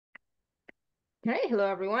All right, hello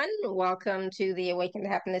everyone. Welcome to the Awaken to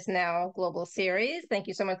Happiness Now global series. Thank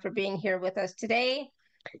you so much for being here with us today.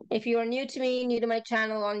 If you are new to me, new to my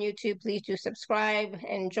channel on YouTube, please do subscribe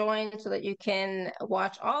and join so that you can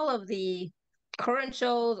watch all of the current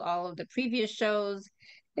shows, all of the previous shows.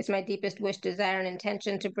 It's my deepest wish, desire, and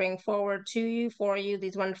intention to bring forward to you, for you,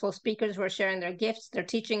 these wonderful speakers who are sharing their gifts, their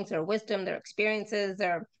teachings, their wisdom, their experiences,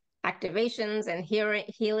 their activations and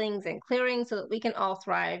healings and clearings so that we can all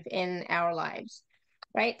thrive in our lives,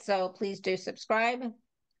 right? So please do subscribe.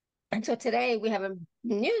 And so today we have a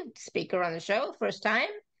new speaker on the show, first time.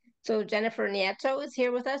 So Jennifer Nieto is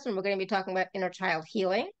here with us, and we're going to be talking about inner child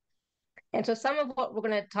healing. And so some of what we're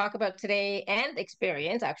going to talk about today and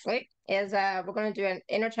experience actually is we're going to do an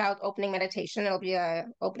inner child opening meditation. It'll be a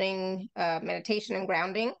opening meditation and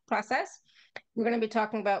grounding process. We're going to be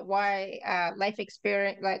talking about why life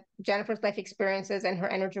experience, like Jennifer's life experiences and her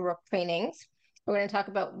energy work trainings. We're going to talk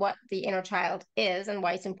about what the inner child is and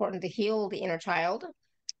why it's important to heal the inner child,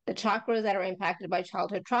 the chakras that are impacted by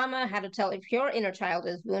childhood trauma, how to tell if your inner child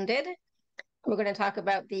is wounded. We're going to talk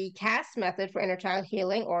about the CAS method for inner child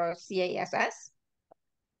healing, or CASS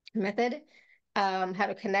method, how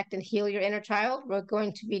to connect and heal your inner child. We're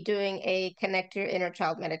going to be doing a connect your inner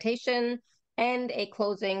child meditation and a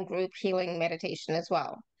closing group healing meditation as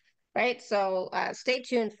well. Right. So stay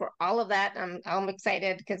tuned for all of that. I'm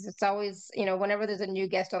excited because it's always, whenever there's a new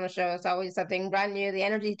guest on the show, it's always something brand new. The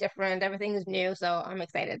energy is different. Everything is new. So I'm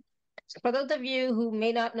excited. So for those of you who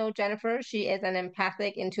may not know Jennifer, she is an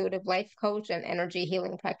empathic intuitive life coach and energy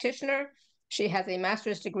healing practitioner. She has a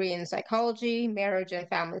master's degree in psychology, marriage, and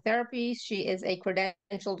family therapy. She is a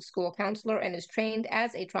credentialed school counselor and is trained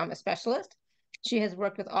as a trauma specialist. She has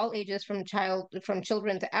worked with all ages from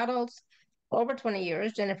children to adults. For over 20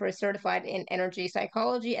 years, Jennifer is certified in energy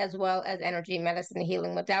psychology as well as energy medicine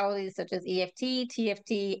healing modalities such as EFT,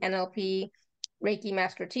 TFT, NLP, Reiki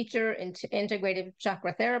Master Teacher, Integrative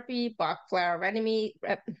Chakra Therapy, Bach Flower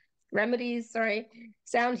Remedies,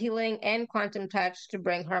 sound healing, and quantum touch to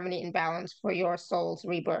bring harmony and balance for your soul's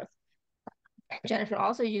rebirth. Jennifer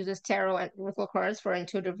also uses tarot and oracle cards for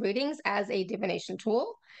intuitive readings as a divination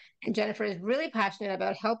tool. And Jennifer is really passionate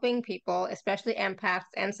about helping people, especially empaths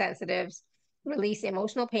and sensitives, release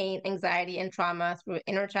emotional pain, anxiety, and trauma through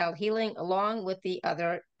inner child healing, along with the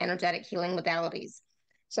other energetic healing modalities.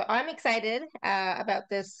 So I'm excited about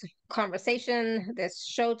this conversation, this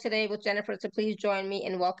show today with Jennifer. So please join me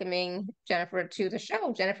in welcoming Jennifer to the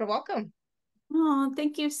show. Jennifer, welcome. Oh,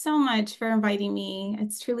 thank you so much for inviting me.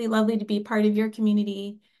 It's truly lovely to be part of your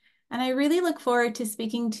community. And I really look forward to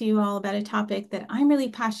speaking to you all about a topic that I'm really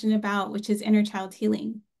passionate about, which is inner child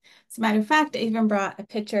healing. As a matter of fact, I even brought a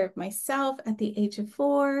picture of myself at the age of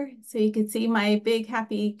 4, so you could see my big,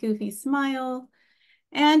 happy, goofy smile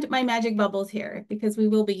and my magic bubbles here, because we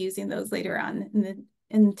will be using those later on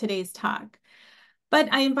in today's talk. But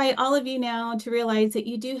I invite all of you now to realize that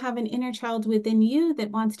you do have an inner child within you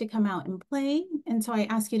that wants to come out and play. And so I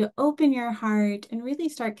ask you to open your heart and really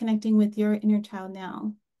start connecting with your inner child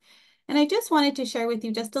now. And I just wanted to share with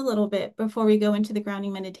you just a little bit before we go into the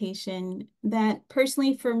grounding meditation that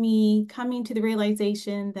personally for me, coming to the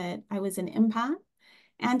realization that I was an empath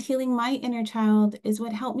and healing my inner child is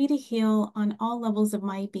what helped me to heal on all levels of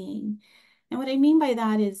my being. And what I mean by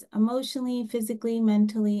that is emotionally, physically,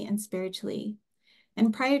 mentally, and spiritually.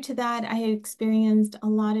 And prior to that, I had experienced a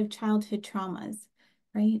lot of childhood traumas,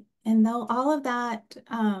 right? And though all of that,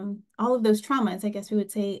 all of those traumas, I guess we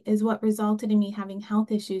would say, is what resulted in me having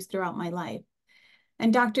health issues throughout my life.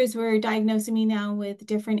 And doctors were diagnosing me now with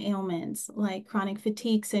different ailments like chronic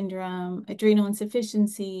fatigue syndrome, adrenal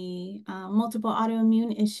insufficiency, multiple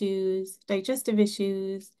autoimmune issues, digestive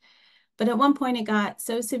issues. But at one point, it got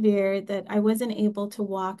so severe that I wasn't able to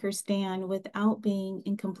walk or stand without being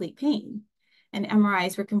in complete pain. And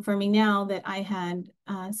MRIs were confirming now that I had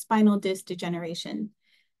spinal disc degeneration.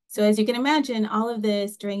 So as you can imagine, all of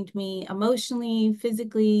this drained me emotionally,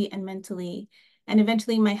 physically, and mentally. And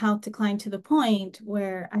eventually my health declined to the point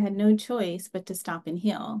where I had no choice but to stop and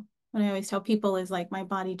heal. What I always tell people is like my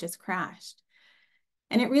body just crashed.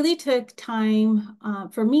 And it really took time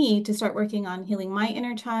for me to start working on healing my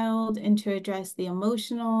inner child and to address the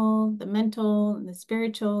emotional, the mental, and the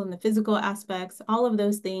spiritual, and the physical aspects, all of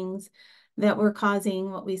those things that were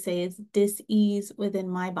causing what we say is dis-ease within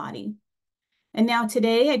my body. And now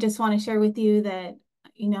today, I just want to share with you that,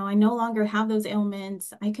 I no longer have those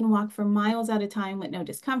ailments. I can walk for miles at a time with no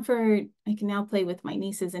discomfort. I can now play with my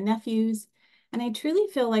nieces and nephews. And I truly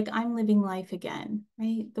feel like I'm living life again,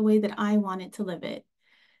 right? The way that I wanted to live it.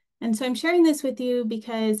 And so I'm sharing this with you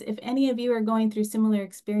because if any of you are going through similar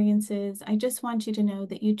experiences, I just want you to know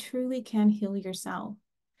that you truly can heal yourself.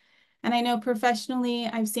 And I know professionally,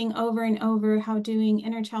 I've seen over and over how doing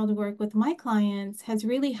inner child work with my clients has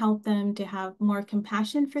really helped them to have more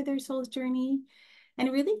compassion for their soul's journey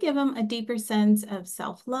and really give them a deeper sense of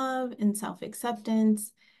self-love and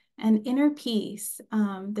self-acceptance and inner peace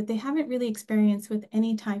that they haven't really experienced with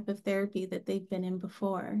any type of therapy that they've been in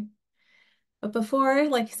before. But before,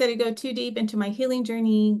 like I said, I go too deep into my healing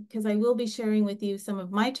journey, because I will be sharing with you some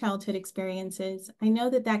of my childhood experiences, I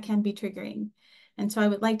know that that can be triggering. And so I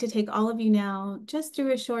would like to take all of you now just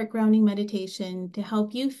through a short grounding meditation to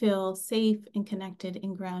help you feel safe and connected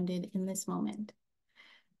and grounded in this moment.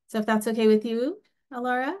 So if that's okay with you,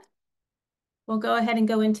 Laura, we'll go ahead and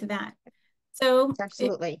go into that. So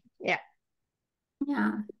Absolutely. Yeah.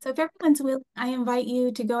 So if everyone's willing, I invite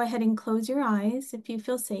you to go ahead and close your eyes if you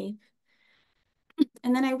feel safe.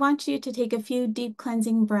 And then I want you to take a few deep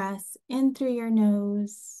cleansing breaths in through your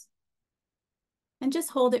nose and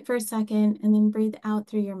just hold it for a second and then breathe out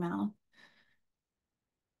through your mouth.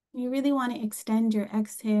 You really want to extend your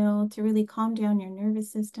exhale to really calm down your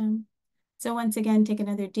nervous system. So once again, take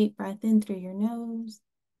another deep breath in through your nose,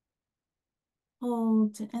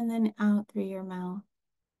 hold, and then out through your mouth.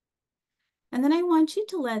 And then I want you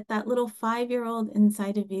to let that little 5-year-old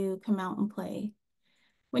inside of you come out and play.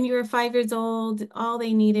 When you were 5 years old, all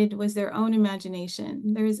they needed was their own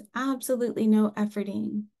imagination. There's absolutely no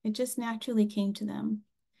efforting. It just naturally came to them.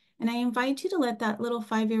 And I invite you to let that little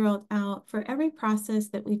 5-year-old out for every process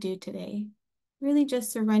that we do today. Really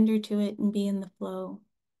just surrender to it and be in the flow.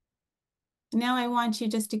 Now I want you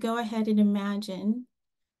just to go ahead and imagine,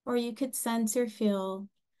 or you could sense or feel,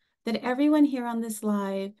 that everyone here on this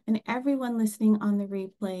live and everyone listening on the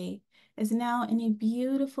replay is now in a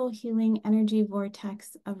beautiful healing energy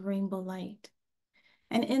vortex of rainbow light.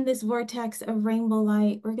 And in this vortex of rainbow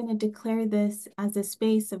light, we're going to declare this as a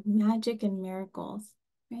space of magic and miracles,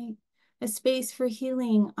 right? A space for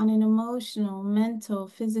healing on an emotional, mental,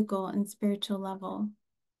 physical, and spiritual level.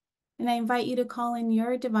 And I invite you to call in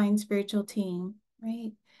your divine spiritual team,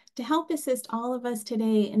 right? To help assist all of us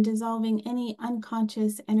today in dissolving any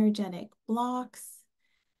unconscious energetic blocks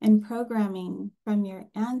and programming from your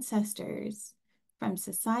ancestors, from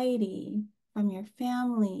society, from your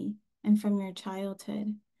family, and from your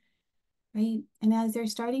childhood, right? And as they're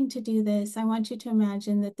starting to do this, I want you to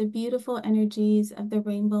imagine that the beautiful energies of the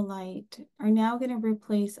rainbow light are now going to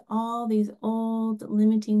replace all these old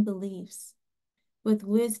limiting beliefs with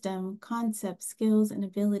wisdom, concepts, skills, and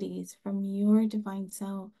abilities from your divine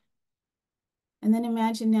self. And then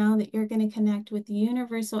imagine now that you're going to connect with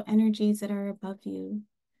universal energies that are above you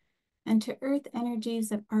and to earth energies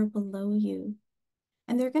that are below you.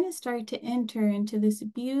 And they're going to start to enter into this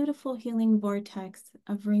beautiful healing vortex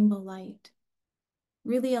of rainbow light,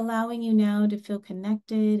 really allowing you now to feel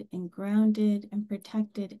connected and grounded and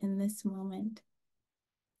protected in this moment.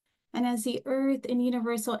 And as the earth and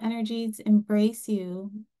universal energies embrace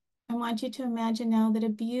you, I want you to imagine now that a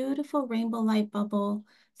beautiful rainbow light bubble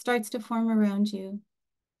starts to form around you.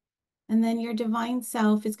 And then your divine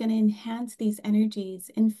self is going to enhance these energies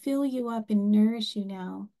and fill you up and nourish you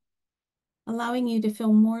now, allowing you to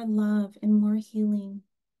feel more love and more healing.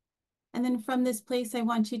 And then from this place, I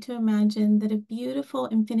want you to imagine that a beautiful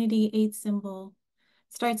infinity 8 symbol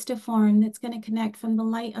starts to form that's going to connect from the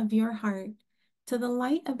light of your heart to the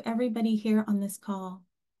light of everybody here on this call.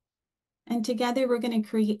 And together we're going to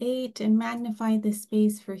create and magnify this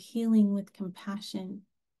space for healing with compassion.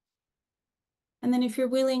 And then if you're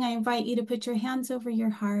willing, I invite you to put your hands over your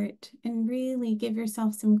heart and really give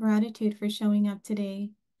yourself some gratitude for showing up today,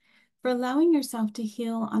 for allowing yourself to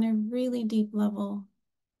heal on a really deep level.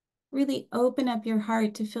 Really open up your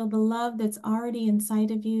heart to feel the love that's already inside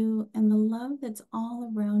of you and the love that's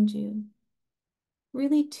all around you.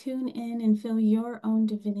 Really tune in and feel your own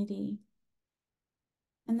divinity.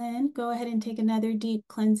 And then go ahead and take another deep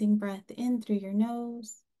cleansing breath in through your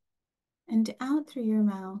nose and out through your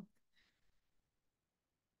mouth.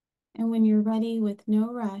 And when you're ready with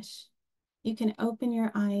no rush, you can open your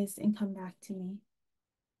eyes and come back to me.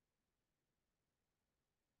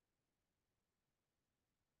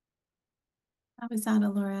 How was that,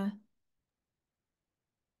 Alora?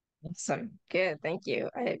 Awesome. Good. Thank you.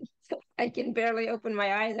 I can barely open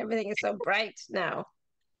my eyes. Everything is so bright now.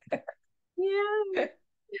 Yeah.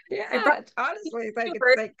 Yeah, honestly,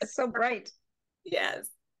 it's like so bright. Yes.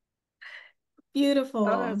 Oh, Beautiful.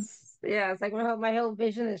 yeah, it's like my whole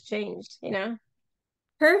vision has changed, you know?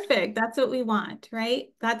 Perfect. That's what we want, right?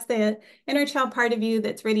 That's the inner child part of you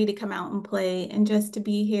that's ready to come out and play and just to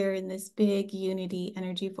be here in this big unity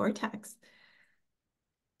energy vortex.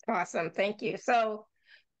 Awesome. Thank you. So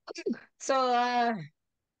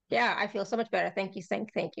yeah, I feel so much better. Thank you. Thank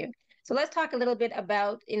you. So let's talk a little bit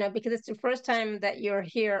about, because it's the first time that you're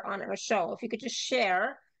here on our show. If you could just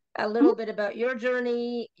share a little bit about your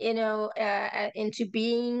journey, into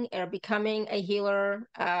being or becoming a healer,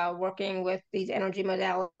 working with these energy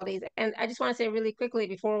modalities. And I just want to say really quickly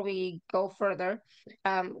before we go further,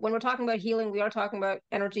 when we're talking about healing, we are talking about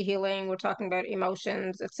energy healing, we're talking about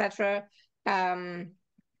emotions, etc.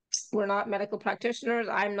 We're not medical practitioners.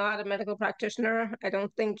 I'm not a medical practitioner. I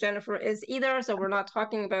don't think Jennifer is either. So we're not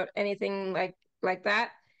talking about anything like that,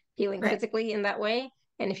 healing Right. physically in that way.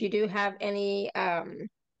 And if you do have any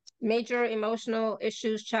major emotional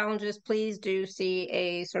issues, challenges, please do see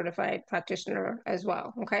a certified practitioner as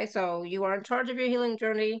well. Okay, so you are in charge of your healing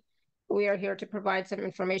journey. We are here to provide some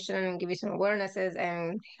information and give you some awarenesses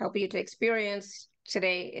and help you to experience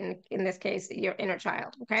today, in this case, your inner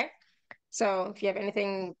child. Okay. So if you have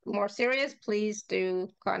anything more serious, please do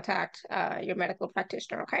contact your medical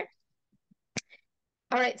practitioner, okay?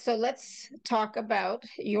 All right, so let's talk about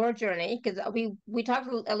your journey, because we talked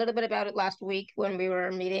a little bit about it last week when we were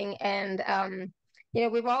meeting, and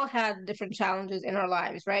we've all had different challenges in our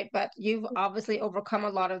lives, right? But you've obviously overcome a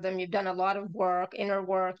lot of them. You've done a lot of work, inner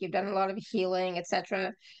work. You've done a lot of healing,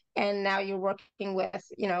 etc. And now you're working with,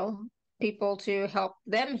 people to help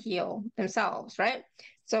them heal themselves, right?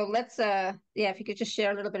 So let's, if you could just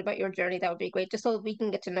share a little bit about your journey, that would be great, just so we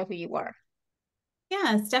can get to know who you are.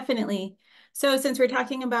 Yes, definitely. So since we're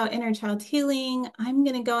talking about inner child healing, I'm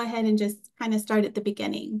going to go ahead and just kind of start at the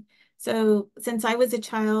beginning. So since I was a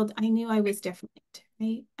child, I knew I was different,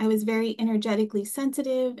 right? I was very energetically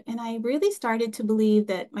sensitive, and I really started to believe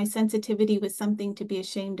that my sensitivity was something to be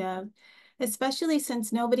ashamed of, especially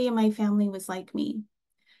since nobody in my family was like me.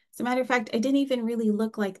 As a matter of fact, I didn't even really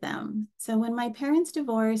look like them. So when my parents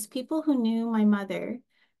divorced, people who knew my mother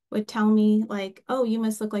would tell me like, oh, you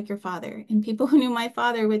must look like your father. And people who knew my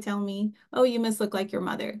father would tell me, oh, you must look like your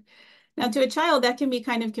mother. Now, to a child, that can be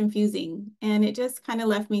kind of confusing. And it just kind of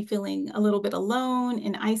left me feeling a little bit alone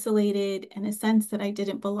and isolated and a sense that I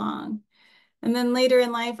didn't belong. And then later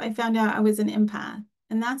in life, I found out I was an empath.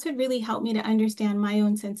 And that's what really helped me to understand my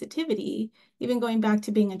own sensitivity, even going back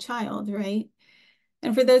to being a child, right?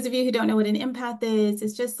 And for those of you who don't know what an empath is,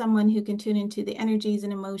 it's just someone who can tune into the energies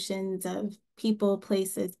and emotions of people,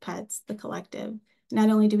 places, pets, the collective. Not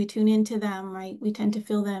only do we tune into them, right, we tend to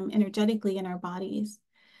feel them energetically in our bodies.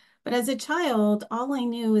 But as a child, all I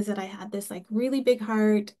knew is that I had this like really big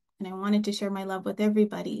heart and I wanted to share my love with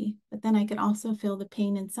everybody. But then I could also feel the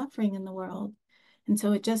pain and suffering in the world. And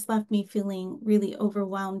so it just left me feeling really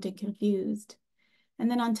overwhelmed and confused. And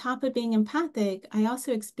then on top of being empathic, I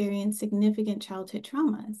also experienced significant childhood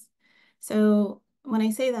traumas. So when I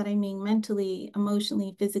say that, I mean mentally,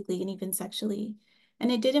 emotionally, physically, and even sexually.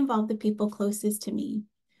 And it did involve the people closest to me,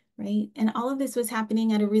 right? And all of this was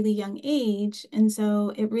happening at a really young age. And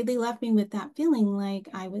so it really left me with that feeling like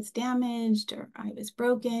I was damaged or I was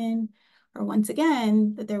broken, or once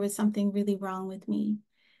again, that there was something really wrong with me.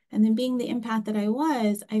 And then being the empath that I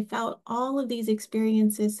was, I felt all of these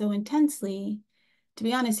experiences so intensely. To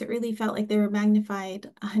be honest, it really felt like they were magnified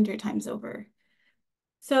 100 times over.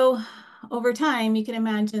 So over time, you can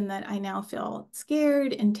imagine that I now feel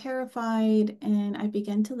scared and terrified, and I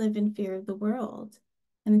began to live in fear of the world.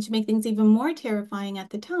 And to make things even more terrifying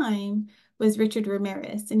at the time was Richard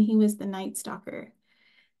Ramirez, and he was the Night Stalker.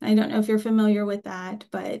 I don't know if you're familiar with that,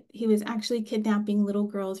 but he was actually kidnapping little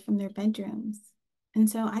girls from their bedrooms. And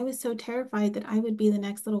so I was so terrified that I would be the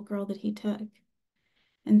next little girl that he took.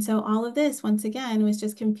 And so all of this, once again, was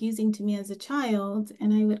just confusing to me as a child.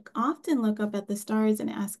 And I would often look up at the stars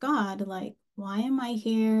and ask God, like, why am I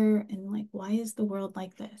here? And like, why is the world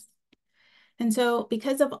like this? And so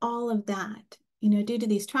because of all of that, due to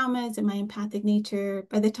these traumas and my empathic nature,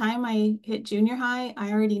 by the time I hit junior high,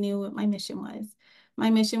 I already knew what my mission was.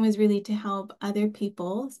 My mission was really to help other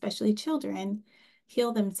people, especially children,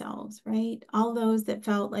 heal themselves, right? All those that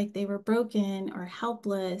felt like they were broken or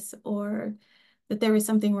helpless or that there was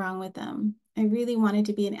something wrong with them. I really wanted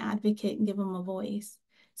to be an advocate and give them a voice.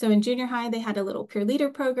 So in junior high, they had a little peer leader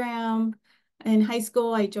program. In high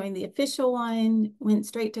school, I joined the official one, went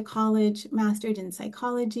straight to college, mastered in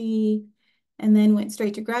psychology, and then went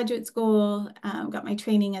straight to graduate school, got my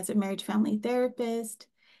training as a marriage family therapist.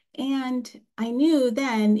 And I knew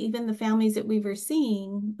then, even the families that we were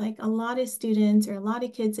seeing, like a lot of students or a lot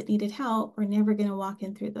of kids that needed help were never going to walk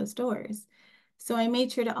in through those doors. So I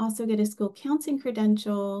made sure to also get a school counseling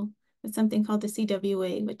credential with something called the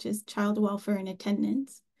CWA, which is Child Welfare and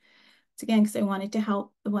Attendance. It's again, because I wanted to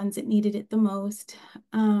help the ones that needed it the most.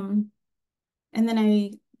 And then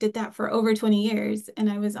I did that for over 20 years, and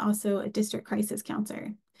I was also a district crisis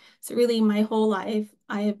counselor. So really my whole life,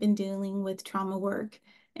 I have been dealing with trauma work.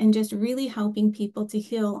 and just really helping people to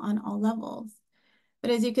heal on all levels.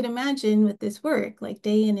 But as you can imagine with this work, like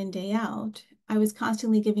day in and day out, I was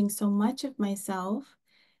constantly giving so much of myself,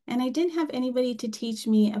 and I didn't have anybody to teach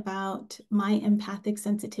me about my empathic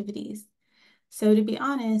sensitivities. So to be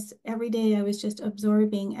honest, every day I was just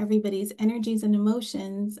absorbing everybody's energies and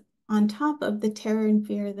emotions on top of the terror and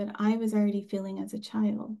fear that I was already feeling as a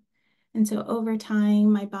child. And so over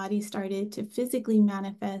time, my body started to physically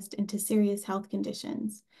manifest into serious health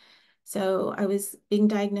conditions. So I was being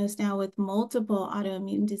diagnosed now with multiple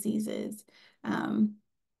autoimmune diseases.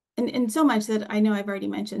 And so much that I know I've already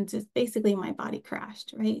mentioned, just basically my body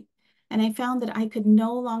crashed, right? And I found that I could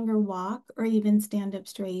no longer walk or even stand up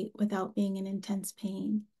straight without being in intense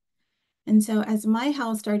pain. And so as my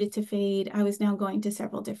health started to fade, I was now going to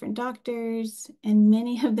several different doctors, and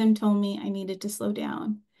many of them told me I needed to slow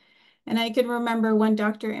down. And I could remember one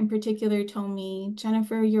doctor in particular told me,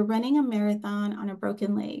 Jennifer, you're running a marathon on a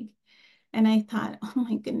broken leg. And I thought, oh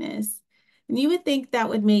my goodness. And you would think that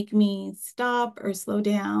would make me stop or slow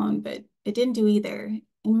down, but it didn't do either.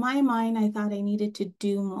 In my mind, I thought I needed to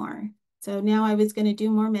do more. So now I was going to do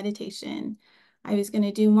more meditation. I was going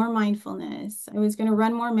to do more mindfulness. I was going to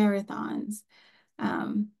run more marathons.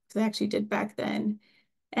 So I actually did back then.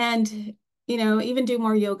 And, even do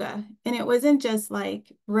more yoga. And it wasn't just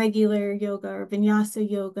like regular yoga or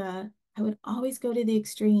vinyasa yoga. I would always go to the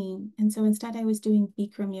extreme. And so instead I was doing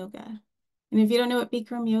Bikram yoga. And if you don't know what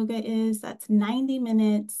Bikram yoga is, that's 90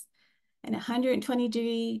 minutes in a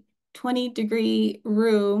 120-degree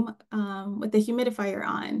room with the humidifier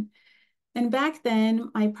on. And back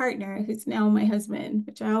then, my partner, who's now my husband,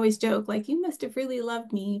 which I always joke, like, you must have really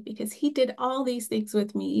loved me because he did all these things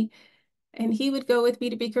with me. And he would go with me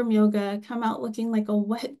to Bikram yoga, come out looking like a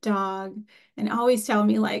wet dog, and always tell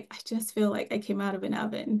me, like, I just feel like I came out of an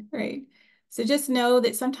oven, right? So just know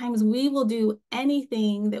that sometimes we will do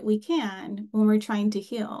anything that we can when we're trying to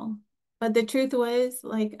heal. But the truth was,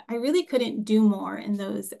 like, I really couldn't do more in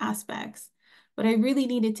those aspects. What I really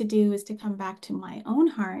needed to do is to come back to my own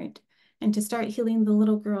heart and to start healing the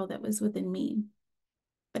little girl that was within me.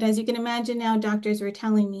 But as you can imagine now, doctors were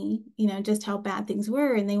telling me, just how bad things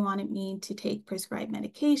were, and they wanted me to take prescribed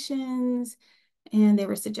medications, and they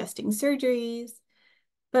were suggesting surgeries.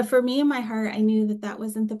 But for me in my heart, I knew that that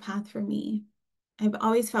wasn't the path for me. I've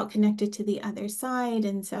always felt connected to the other side,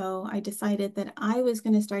 and so I decided that I was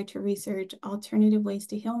going to start to research alternative ways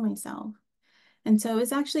to heal myself. And so it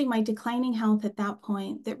was actually my declining health at that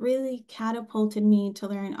point that really catapulted me to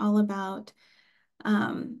learn all about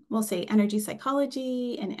we'll say energy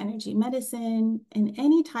psychology and energy medicine and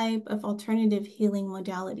any type of alternative healing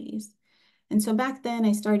modalities. And so back then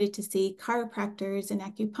I started to see chiropractors and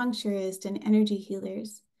acupuncturists and energy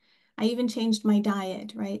healers. I even changed my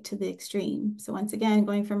diet, right, to the extreme. So once again,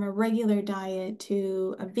 going from a regular diet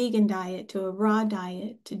to a vegan diet to a raw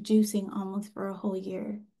diet to juicing almost for a whole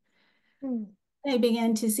year. I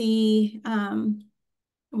began to see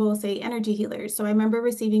we'll say energy healers. So I remember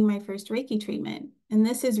receiving my first Reiki treatment. And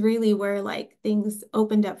this is really where like things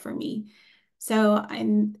opened up for me. So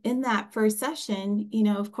I'm in that first session,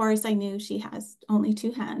 of course I knew she has only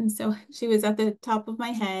two hands. So she was at the top of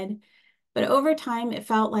my head. But over time, it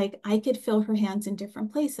felt like I could feel her hands in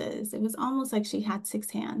different places. It was almost like she had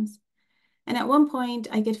six hands. And at one point,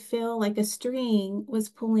 I could feel like a string was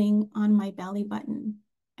pulling on my belly button.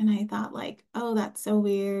 And I thought like, oh, that's so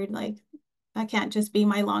weird. Like, that can't just be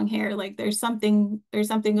my long hair. Like there's something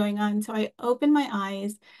going on. So I opened my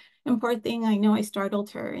eyes, and poor thing, I know I startled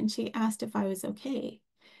her, and she asked if I was okay.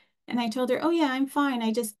 And I told her, oh yeah, I'm fine.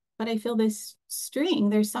 But I feel this string.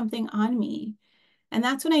 There's something on me. And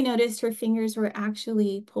that's when I noticed her fingers were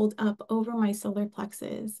actually pulled up over my solar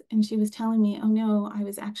plexus. And she was telling me, oh no, I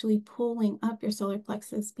was actually pulling up your solar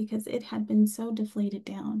plexus because it had been so deflated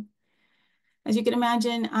down. As you can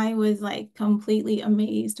imagine, I was like completely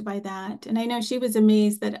amazed by that. And I know she was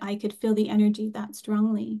amazed that I could feel the energy that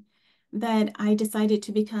strongly, that I decided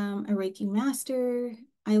to become a Reiki master.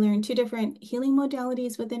 I learned two different healing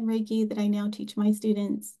modalities within Reiki that I now teach my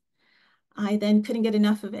students. I then couldn't get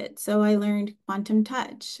enough of it. So I learned quantum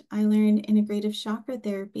touch. I learned integrative chakra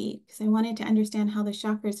therapy because I wanted to understand how the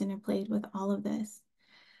chakras interplayed with all of this.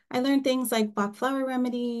 I learned things like Bach Flower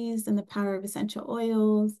Remedies and the power of essential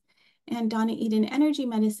oils and Donna Eden energy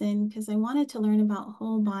medicine because I wanted to learn about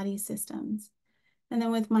whole body systems. And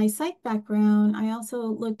then with my psych background, I also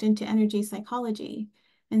looked into energy psychology.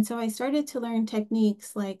 And so I started to learn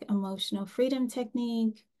techniques like emotional freedom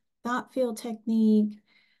technique, thought field technique,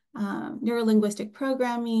 neurolinguistic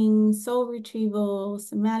programming, soul retrieval,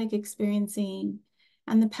 somatic experiencing,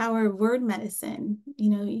 and the power of word medicine.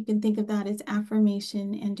 You can think of that as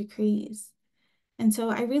affirmation and decrees. And so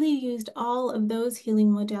I really used all of those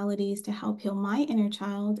healing modalities to help heal my inner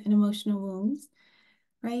child and emotional wounds,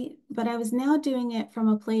 right? But I was now doing it from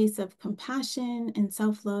a place of compassion and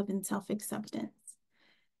self-love and self-acceptance.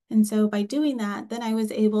 And so by doing that, then I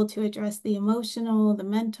was able to address the emotional, the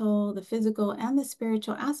mental, the physical, and the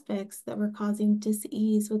spiritual aspects that were causing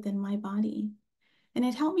dis-ease within my body. And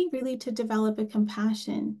it helped me really to develop a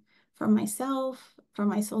compassion for myself, for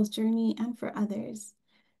my soul's journey, and for others.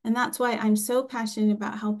 And that's why I'm so passionate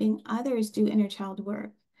about helping others do inner child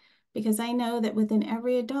work, because I know that within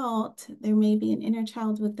every adult, there may be an inner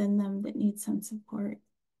child within them that needs some support.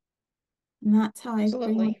 And that's how I pretty much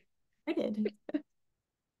Absolutely. started.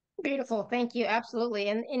 Beautiful. Thank you. Absolutely.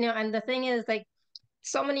 And, you know, and the thing is, like,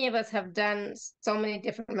 so many of us have done so many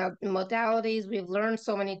different modalities. We've learned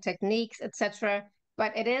so many techniques, etc.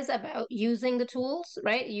 But it is about using the tools,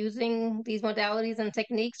 right? Using these modalities and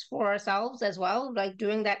techniques for ourselves as well, like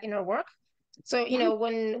doing that inner work. So, you Yeah. know,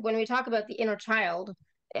 when we talk about the inner child,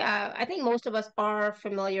 I think most of us are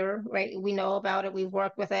familiar, right? We know about it. We've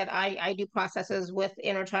worked with it. I do processes with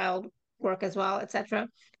inner child work as well, etc.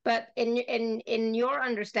 But in your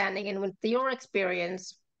understanding and with your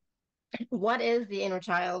experience, what is the inner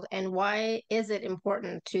child and why is it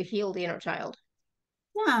important to heal the inner child?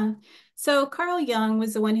 Yeah. So Carl Jung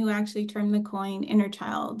was the one who actually termed the coin inner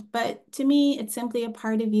child. But to me, it's simply a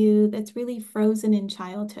part of you that's really frozen in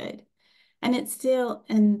childhood. And it's still,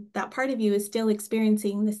 and that part of you is still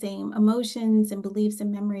experiencing the same emotions and beliefs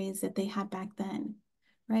and memories that they had back then,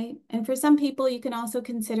 right? And for some people, you can also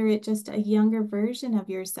consider it just a younger version of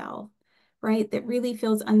yourself, right? That really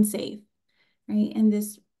feels unsafe, right? And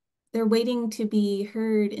this, they're waiting to be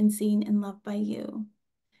heard and seen and loved by you.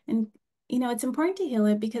 And, you know, it's important to heal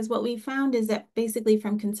it because what we found is that basically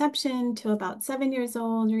from conception to about 7 years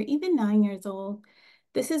old or even 9 years old,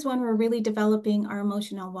 this is when we're really developing our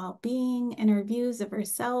emotional well-being and our views of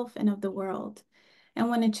ourself and of the world. And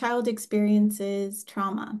when a child experiences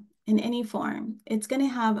trauma in any form, it's going to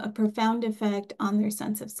have a profound effect on their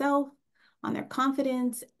sense of self, on their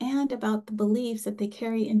confidence, and about the beliefs that they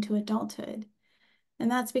carry into adulthood.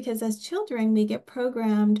 And that's because as children, we get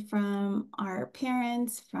programmed from our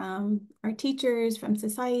parents, from our teachers, from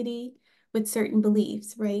society with certain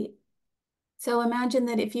beliefs, right? So imagine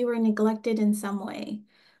that if you were neglected in some way,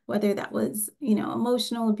 whether that was, you know,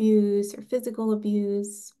 emotional abuse or physical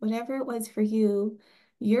abuse, whatever it was for you,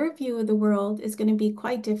 your view of the world is going to be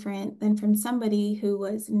quite different than from somebody who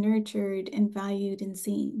was nurtured and valued and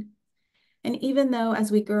seen. And even though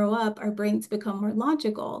as we grow up, our brains become more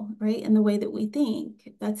logical, right, in the way that we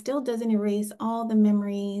think, that still doesn't erase all the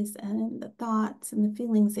memories and the thoughts and the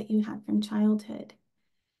feelings that you had from childhood.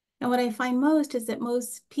 And what I find most is that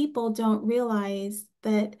most people don't realize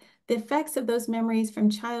that the effects of those memories from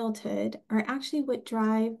childhood are actually what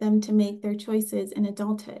drive them to make their choices in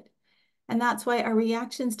adulthood. And that's why our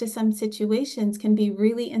reactions to some situations can be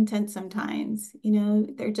really intense sometimes. You know,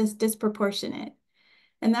 they're just disproportionate.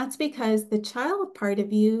 And that's because the child part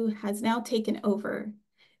of you has now taken over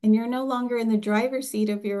and you're no longer in the driver's seat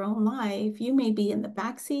of your own life. You may be in the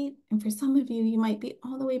back seat, and for some of you, you might be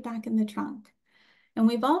all the way back in the trunk. And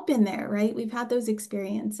we've all been there, right? We've had those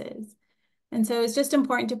experiences. And so it's just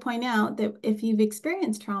important to point out that if you've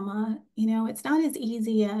experienced trauma, you know, it's not as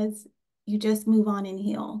easy as you just move on and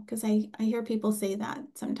heal, because I hear people say that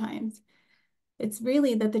sometimes. It's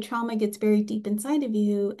really that the trauma gets buried deep inside of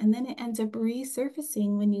you and then it ends up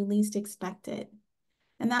resurfacing when you least expect it.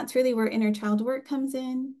 And that's really where inner child work comes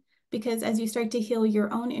in, because as you start to heal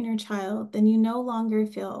your own inner child, then you no longer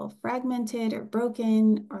feel fragmented or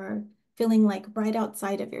broken or feeling like right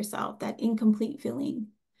outside of yourself, that incomplete feeling.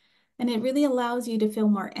 And it really allows you to feel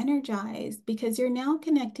more energized because you're now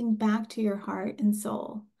connecting back to your heart and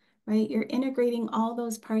soul, right? You're integrating all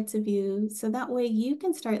those parts of you so that way you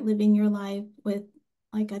can start living your life with,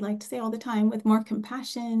 like I like to say all the time, with more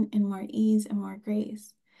compassion and more ease and more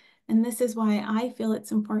grace. And this is why I feel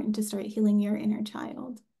it's important to start healing your inner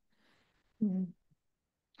child. Mhm.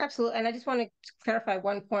 Absolutely. And I just want to clarify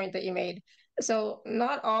one point that you made. So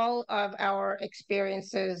not all of our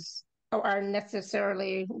experiences are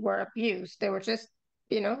necessarily were abuse. They were just,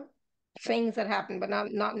 you know, things that happened, but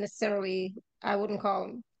not necessarily, I wouldn't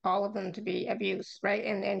call all of them to be abuse, right?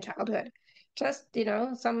 In childhood. Just, you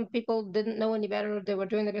know, some people didn't know any better, they were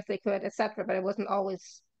doing the best they could, etc. But it wasn't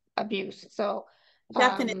always abuse. So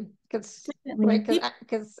Definitely, because definitely. right, People,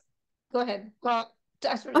 because go ahead. Well,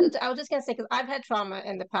 I was just gonna say because I've had trauma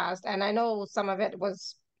in the past, and I know some of it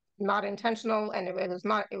was not intentional, and it was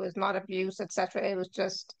not abuse, etc. It was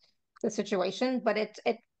just the situation, but it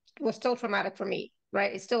was still traumatic for me,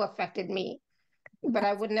 right? It still affected me, but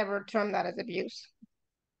I would never term that as abuse.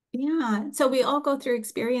 Yeah. So we all go through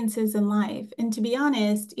experiences in life. And to be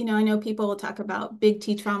honest, I know people will talk about big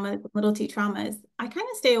T traumas, little T traumas. I kind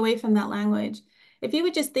of stay away from that language. If you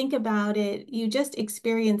would just think about it, you just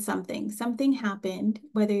experienced something. Something happened,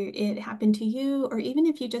 whether it happened to you or even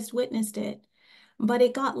if you just witnessed it, but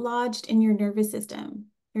it got lodged in your nervous system.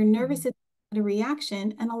 Your nervous Mhm. system had a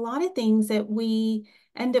reaction, and a lot of things that we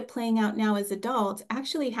end up playing out now as adults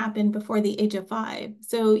actually happened before the age of 5.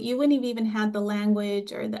 So you wouldn't have even had the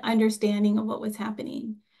language or the understanding of what was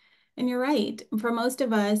happening. And you're right. For most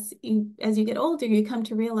of us, as you get older, you come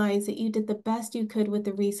to realize that you did the best you could with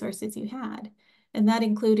the resources you had. And that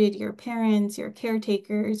included your parents, your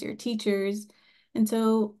caretakers, your teachers. And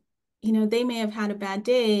so, they may have had a bad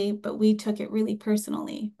day, but we took it really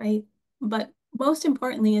personally, right? But most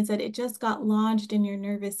importantly is that it just got lodged in your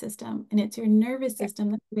nervous system, and it's your nervous Yeah,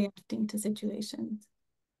 system that's reacting to situations.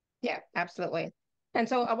 yeah, absolutely. And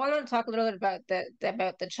so I wanted to talk a little bit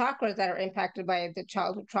about the chakras that are impacted by the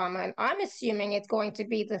childhood trauma. And I'm assuming it's going to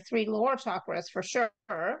be the three lower chakras for sure,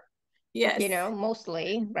 Yes.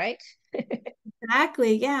 mostly, right?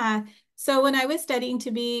 Exactly. Yeah. So when I was studying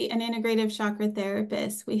to be an integrative chakra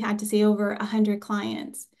therapist, we had to see over 100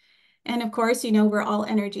 clients. And of course, we're all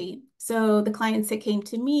energy. So the clients that came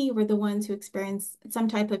to me were the ones who experienced some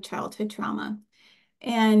type of childhood trauma.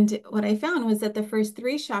 And what I found was that the first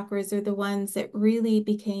three chakras are the ones that really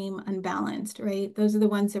became unbalanced, right? Those are the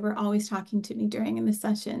ones that were always talking to me during in the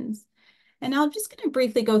sessions. And I'm just going to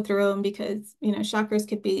briefly go through them because, chakras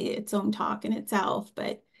could be its own talk in itself.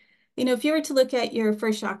 But, if you were to look at your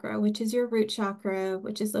first chakra, which is your root chakra,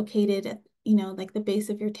 which is located at, like the base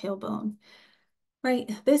of your tailbone, right?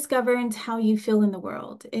 This governs how you feel in the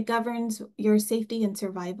world. It governs your safety and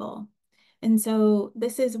survival. And so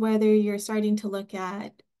this is whether you're starting to look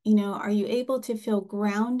at, are you able to feel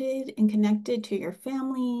grounded and connected to your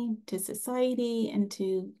family, to society, and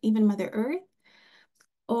to even Mother Earth?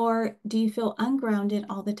 Or do you feel ungrounded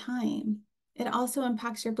all the time? It also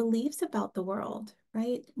impacts your beliefs about the world,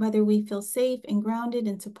 right? Whether we feel safe and grounded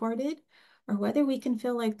and supported, or whether we can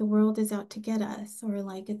feel like the world is out to get us or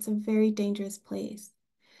like it's a very dangerous place.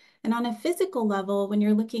 And on a physical level, when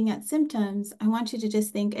you're looking at symptoms, I want you to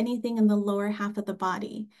just think anything in the lower half of the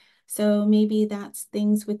body. So maybe that's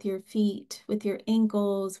things with your feet, with your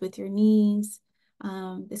ankles, with your knees.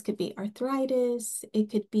 This could be arthritis.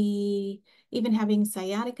 It could be even having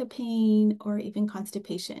sciatica pain or even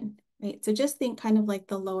constipation, right? So just think kind of like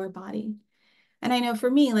the lower body. And I know for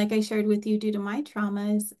me, like I shared with you, due to my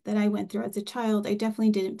traumas that I went through as a child, I definitely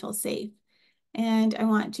didn't feel safe. And I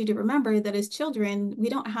want you to remember that as children, we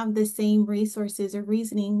don't have the same resources or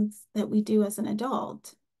reasonings that we do as an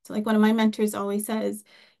adult. So, like one of my mentors always says,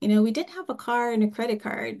 we didn't have a car and a credit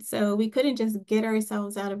card, so we couldn't just get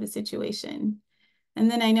ourselves out of a situation. And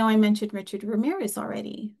then I know I mentioned Richard Ramirez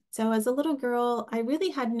already. So, as a little girl, I really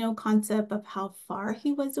had no concept of how far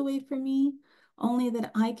he was away from me, only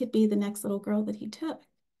that I could be the next little girl that he took.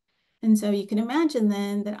 And so you can imagine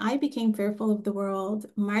then that I became fearful of the world.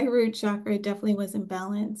 My root chakra definitely was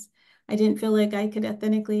imbalanced. I didn't feel like I could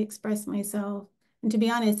authentically express myself. And to be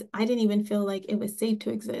honest, I didn't even feel like it was safe to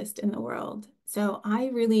exist in the world. So I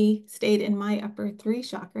really stayed in my upper three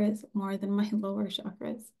chakras more than my lower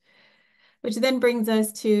chakras, which then brings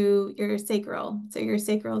us to your sacral. So your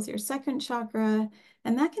sacral is your second chakra,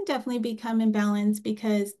 and that can definitely become imbalanced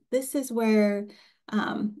because this is where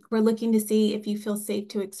we're looking to see if you feel safe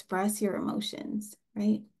to express your emotions,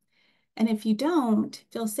 right? And if you don't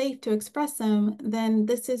feel safe to express them, then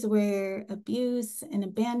this is where abuse and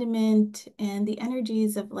abandonment and the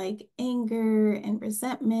energies of like anger and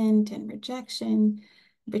resentment and rejection,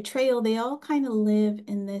 betrayal, they all kind of live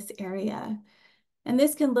in this area. And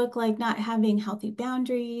this can look like not having healthy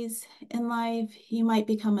boundaries in life. You might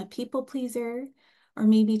become a people pleaser or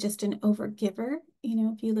maybe just an overgiver,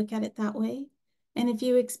 if you look at it that way. And if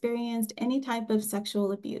you experienced any type of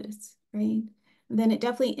sexual abuse, right, then it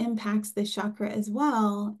definitely impacts the chakra as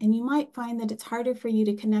well. And you might find that it's harder for you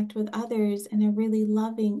to connect with others in a really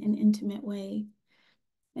loving and intimate way.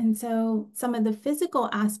 And so some of the physical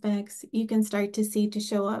aspects you can start to see to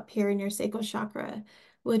show up here in your sacral chakra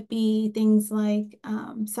would be things like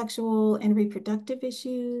sexual and reproductive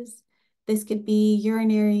issues. This could be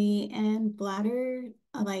urinary and bladder,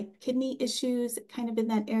 like kidney issues, kind of in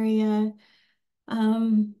that area.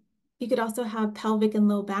 Um, you could also have pelvic and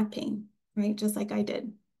low back pain, right? Just like I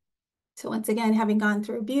did. So once again, having gone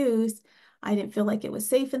through abuse, I didn't feel like it was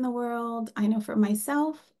safe in the world. I know for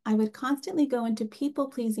myself, I would constantly go into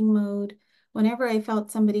people-pleasing mode whenever I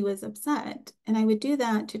felt somebody was upset. And I would do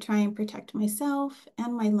that to try and protect myself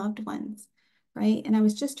and my loved ones, right? And I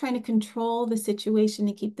was just trying to control the situation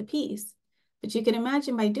to keep the peace. But you can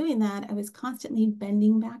imagine by doing that, I was constantly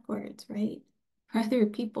bending backwards, right? For other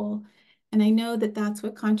people. And I know that that's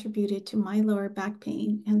what contributed to my lower back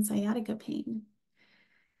pain and sciatica pain.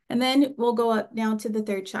 And then we'll go up now to the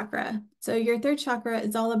third chakra. So your third chakra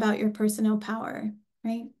is all about your personal power,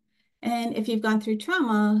 right? And if you've gone through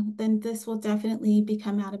trauma, then this will definitely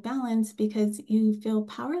become out of balance because you feel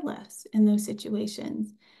powerless in those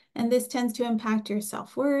situations. And this tends to impact your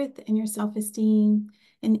self-worth and your self-esteem.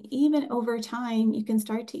 And even over time, you can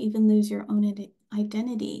start to even lose your own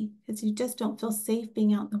identity because you just don't feel safe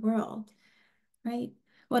being out in the world, right?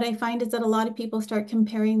 What I find is that a lot of people start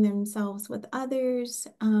comparing themselves with others.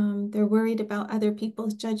 They're worried about other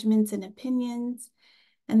people's judgments and opinions.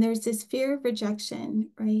 And there's this fear of rejection,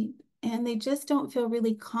 right? And they just don't feel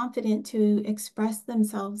really confident to express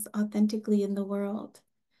themselves authentically in the world.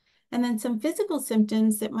 And then some physical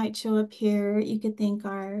symptoms that might show up here, you could think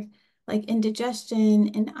are like indigestion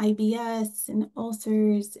and IBS and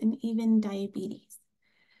ulcers and even diabetes.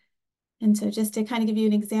 And so just to kind of give you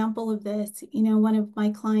an example of this, you know, one of my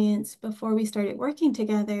clients before we started working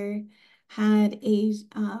together had a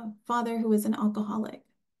father who was an alcoholic.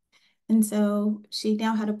 And so she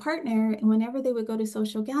now had a partner, and whenever they would go to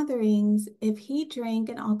social gatherings, if he drank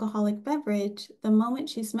an alcoholic beverage, the moment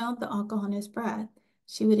she smelled the alcohol in his breath,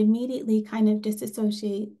 she would immediately kind of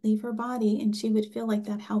disassociate, leave her body, and she would feel like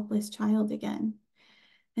that helpless child again.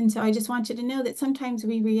 And so I just want you to know that sometimes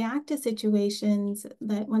we react to situations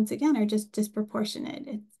that, once again, are just disproportionate.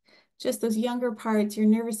 It's just those younger parts, your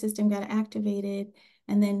nervous system got activated,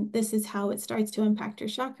 and then this is how it starts to impact your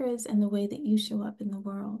chakras and the way that you show up in the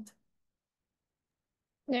world.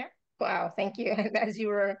 Yeah. Wow. Thank you. As you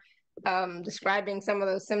were describing some of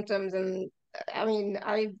those symptoms, and I mean,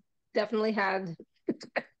 I definitely had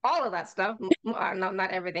all of that stuff.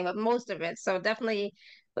 Not everything, but most of it. So definitely,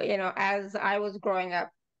 you know, as I was growing up,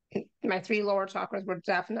 my three lower chakras were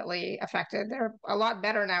definitely affected. They're a lot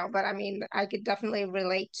better now, but I mean, I could definitely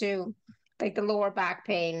relate to like the lower back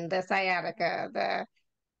pain, the sciatica,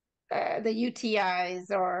 the UTIs,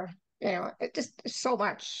 or you know, it just so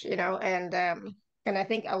much, you know, and I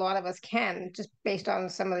think a lot of us can just based on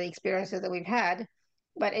some of the experiences that we've had.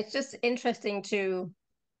 But it's just interesting to,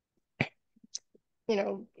 you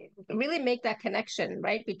know, really make that connection,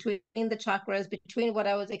 right, between the chakras, between what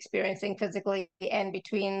I was experiencing physically, and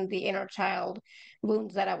between the inner child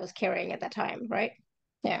wounds that I was carrying at that time, right?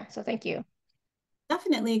 Yeah. So thank you.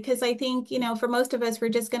 Definitely, because I think, you know, for most of us, we're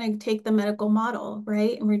just going to take the medical model,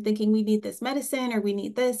 right? And we're thinking we need this medicine or we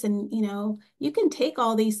need this. And, you know, you can take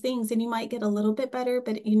all these things and you might get a little bit better,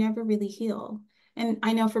 but you never really heal. And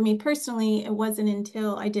I know for me personally, it wasn't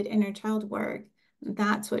until I did inner child work,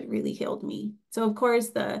 that's what really healed me. So, of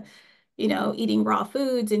course, you know, eating raw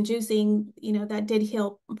foods and juicing, you know, that did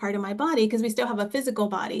heal part of my body because we still have a physical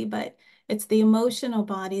body, but it's the emotional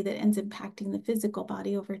body that ends impacting the physical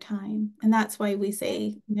body over time. And that's why we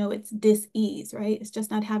say, you know, it's dis-ease, right? It's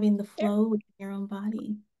just not having the Yeah, flow within your own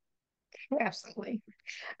body. absolutely.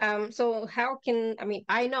 So how can, I mean,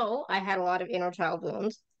 I know I had a lot of inner child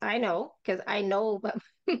wounds. I know because I know about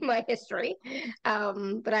my history.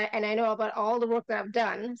 But I know about all the work that I've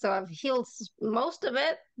done. So I've healed most of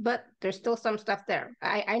it, but there's still some stuff there.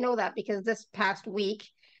 I know that because this past week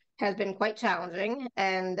has been quite challenging.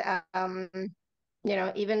 And you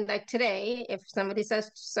know, even like today, if somebody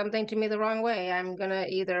says something to me the wrong way, I'm gonna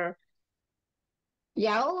either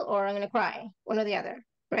yell or I'm going to cry, one or the other,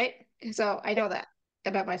 right? So I know that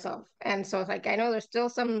about myself. And so it's like, I know there's still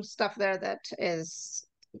some stuff there that is,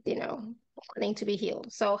 you know, wanting to be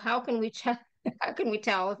healed. So how can we how can we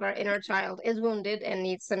tell if our inner child is wounded and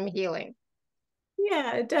needs some healing?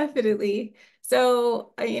 Yeah, definitely.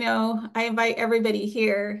 So, you know, I invite everybody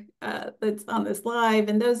here that's on this live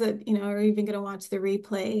and those that, you know, are even going to watch the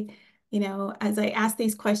replay, you know, as I ask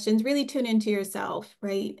these questions, really tune into yourself,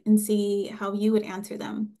 right? And see how you would answer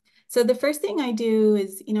them. So the first thing I do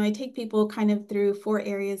is, you know, I take people kind of through 4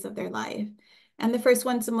 areas of their life. And the first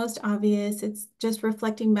one's the most obvious. It's just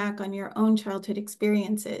reflecting back on your own childhood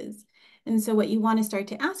experiences. And so what you want to start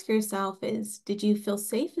to ask yourself is, did you feel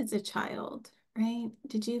safe as a child? Right?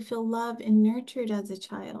 Did you feel loved and nurtured as a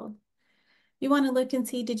child? You want to look and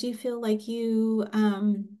see, did you feel like you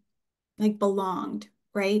like belonged,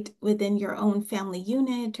 right? Within your own family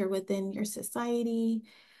unit or within your society.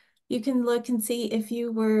 You can look and see if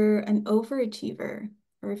you were an overachiever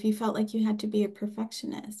or if you felt like you had to be a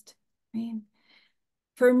perfectionist, right?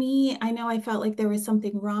 For me, I know I felt like there was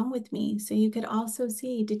something wrong with me. So you could also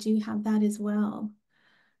see, did you have that as well?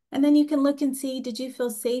 And then you can look and see, did you feel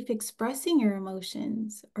safe expressing your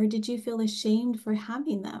emotions or did you feel ashamed for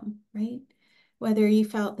having them, right? whether you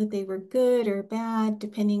felt that they were good or bad,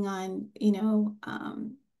 depending on,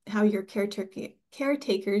 how your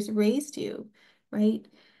caretakers raised you, right?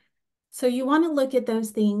 So you want to look at those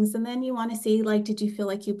things, and then you want to see, like, did you feel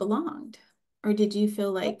like you belonged? Or did you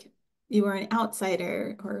feel like you were an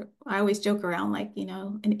outsider? Or I always joke around like,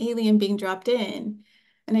 an alien being dropped in.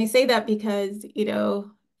 And I say that because,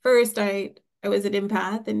 first I was an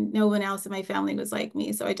empath and no one else in my family was like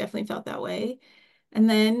me. So I definitely felt that way. And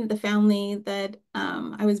then the family that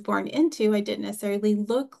I was born into, I didn't necessarily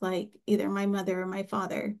look like either my mother or my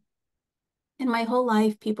father. And my whole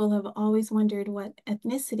life, people have always wondered what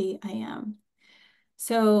ethnicity I am.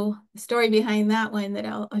 So the story behind that one that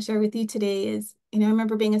I'll share with you today is, I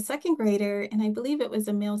remember being a second grader, and I believe it was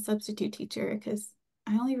a male substitute teacher because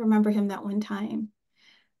I only remember him that one time.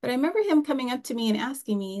 But I remember him coming up to me and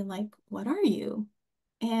asking me, like, what are you?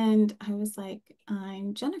 And I was like,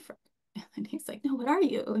 I'm Jennifer. And he's like, no, what are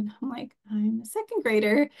you? And I'm like, I'm a second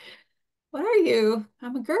grader. What are you?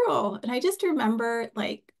 I'm a girl. And I just remember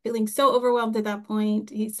like feeling so overwhelmed at that point.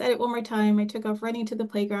 He said it one more time. I took off running to the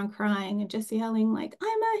playground crying and just yelling like, I'm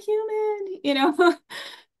a human.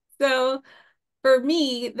 So for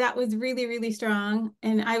me, that was really, really strong.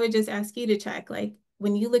 And I would just ask you to check, like,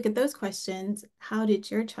 when you look at those questions, how did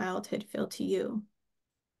your childhood feel to you?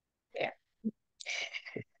 Yeah.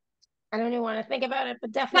 I don't even want to think about it,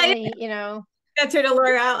 but definitely, Answer to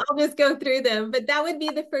Laura. I'll just go through them, but that would be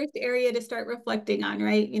the first area to start reflecting on,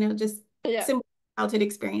 right? Just yeah. simple childhood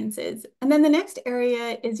experiences. And then the next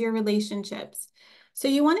area is your relationships. So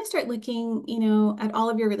you want to start looking, at all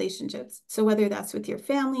of your relationships. So whether that's with your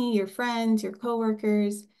family, your friends, your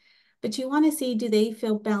coworkers, but you want to see, do they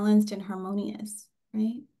feel balanced and harmonious,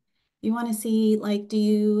 right? You want to see, like, do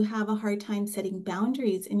you have a hard time setting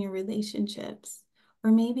boundaries in your relationships?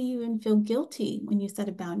 Or maybe you even feel guilty when you set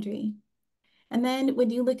a boundary. And then when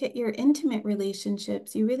you look at your intimate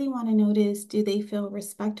relationships, you really want to notice, do they feel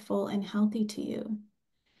respectful and healthy to you?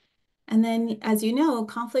 And then, as you know,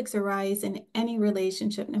 conflicts arise in any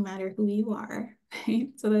relationship, no matter who you are, right?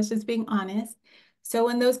 So that's just being honest. So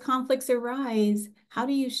when those conflicts arise, how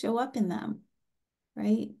do you show up in them,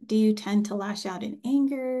 right? Do you tend to lash out in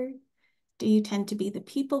anger? Do you tend to be the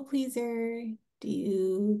people pleaser? Do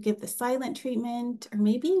you give the silent treatment? Or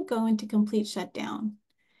maybe you go into complete shutdown?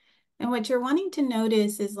 And what you're wanting to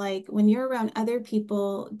notice is, like, when you're around other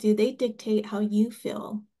people, do they dictate how you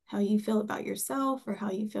feel about yourself or how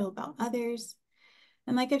you feel about others?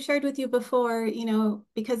 And like I've shared with you before,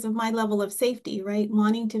 because of my level of safety, right?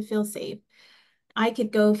 Wanting to feel safe, I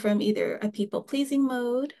could go from either a people pleasing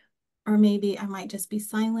mode, or maybe I might just be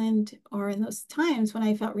silent. Or in those times when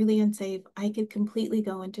I felt really unsafe, I could completely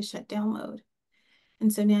go into shutdown mode.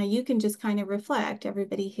 And so now you can just kind of reflect,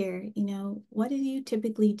 everybody here, what do you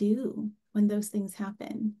typically do when those things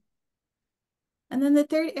happen? And then the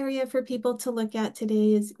third area for people to look at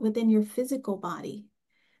today is within your physical body.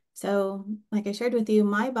 So like I shared with you,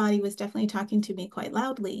 my body was definitely talking to me quite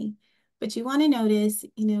loudly, but you want to notice,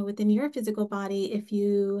 within your physical body, if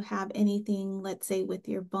you have anything, let's say with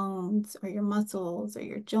your bones or your muscles or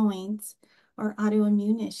your joints or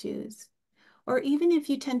autoimmune issues, or even if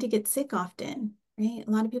you tend to get sick often, right?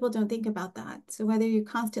 A lot of people don't think about that. So whether you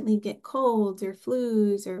constantly get colds or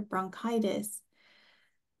flus or bronchitis,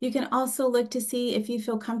 you can also look to see if you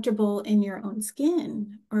feel comfortable in your own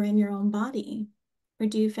skin or in your own body. Or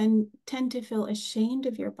do you tend to feel ashamed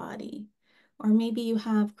of your body? Or maybe you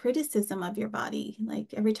have criticism of your body.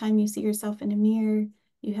 Like every time you see yourself in a mirror,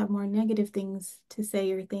 you have more negative things to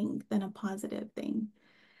say or think than a positive thing.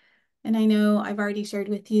 And I know I've already shared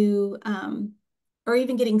with you, or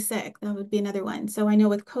even getting sick, that would be another one. So I know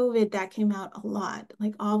with COVID, that came out a lot.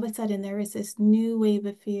 Like all of a sudden, there is this new wave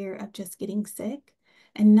of fear of just getting sick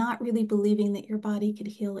and not really believing that your body could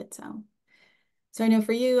heal itself. So I know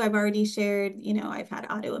for you, I've already shared, I've had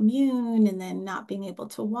autoimmune and then not being able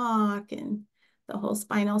to walk and the whole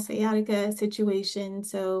spinal sciatica situation.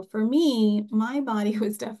 So for me, my body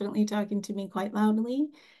was definitely talking to me quite loudly.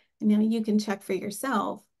 And now you can check for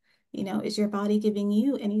yourself, is your body giving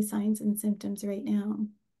you any signs and symptoms right now?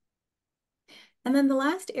 And then the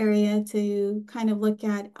last area to kind of look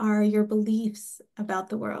at are your beliefs about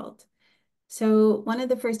the world. So one of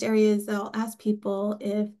the first areas that I'll ask people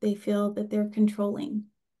if they feel that they're controlling.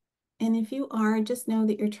 And if you are, just know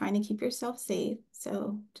that you're trying to keep yourself safe.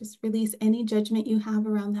 So just release any judgment you have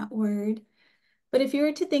around that word. But if you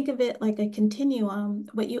were to think of it like a continuum,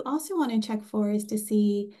 what you also want to check for is to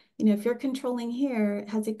see, if you're controlling here,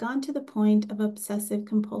 has it gone to the point of obsessive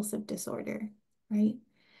compulsive disorder, right?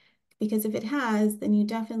 Because if it has, then you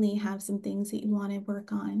definitely have some things that you want to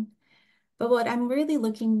work on. But what I'm really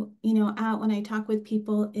looking, at when I talk with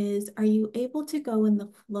people is, are you able to go in the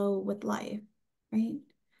flow with life, right?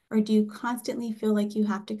 Or do you constantly feel like you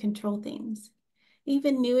have to control things?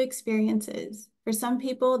 Even new experiences. For some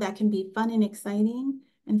people, that can be fun and exciting.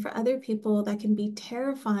 And for other people, that can be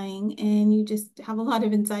terrifying. And you just have a lot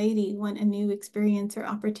of anxiety when a new experience or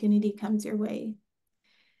opportunity comes your way.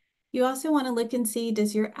 You also want to look and see,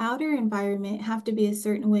 does your outer environment have to be a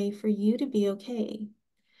certain way for you to be okay?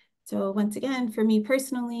 So once again, for me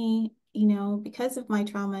personally, because of my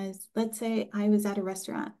traumas, let's say I was at a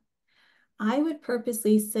restaurant. I would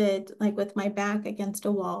purposely sit like with my back against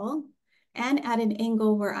a wall and at an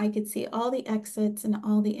angle where I could see all the exits and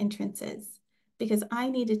all the entrances because I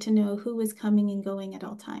needed to know who was coming and going at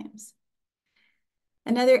all times.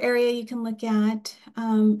 Another area you can look at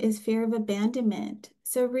is fear of abandonment.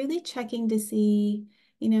 So really checking to see,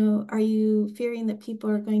 are you fearing that people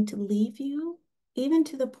are going to leave you? Even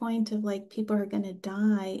to the point of like people are going to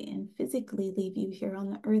die and physically leave you here on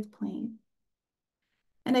the earth plane.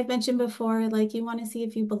 And I've mentioned before, like you want to see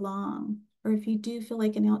if you belong or if you do feel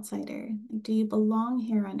like an outsider. Like, do you belong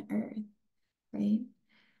here on earth, right?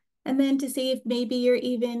 And then to see if maybe you're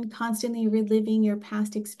even constantly reliving your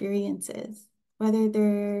past experiences, whether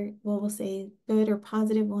they're, well, we'll say good or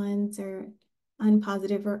positive ones or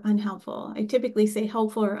unpositive or unhelpful. I typically say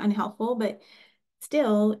helpful or unhelpful, but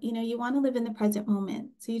still, you want to live in the present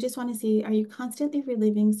moment. So you just want to see, are you constantly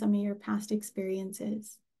reliving some of your past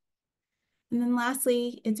experiences? And then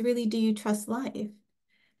lastly, it's really, do you trust life,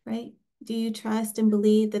 right? Do you trust and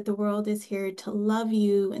believe that the world is here to love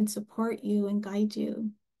you and support you and guide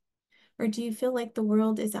you? Or do you feel like the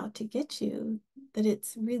world is out to get you, that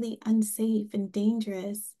it's really unsafe and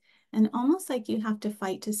dangerous and almost like you have to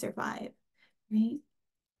fight to survive, right?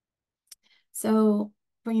 So,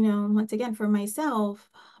 once again, for myself,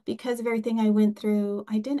 because of everything I went through,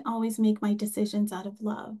 I didn't always make my decisions out of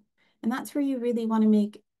love. And that's where you really want to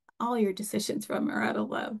make all your decisions from or out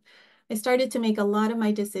of love. I started to make a lot of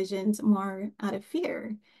my decisions more out of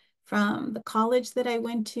fear, from the college that I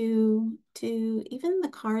went to even the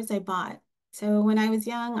cars I bought. So when I was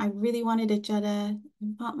young, I really wanted a Jetta. I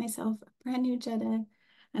bought myself a brand new Jetta,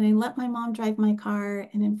 and I let my mom drive my car,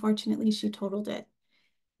 and unfortunately, she totaled it.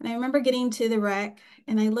 And I remember getting to the wreck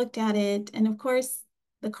and I looked at it, and of course,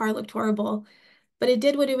 the car looked horrible, but it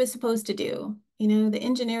did what it was supposed to do. The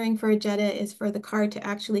engineering for a Jetta is for the car to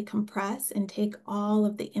actually compress and take all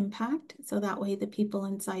of the impact, so that way the people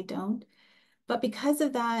inside don't. But because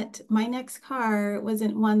of that, my next car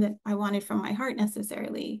wasn't one that I wanted from my heart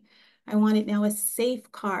necessarily. I wanted now a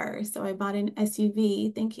safe car. So I bought an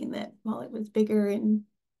SUV thinking that, well, it was bigger and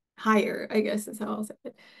higher, I guess is how I'll say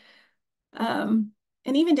it.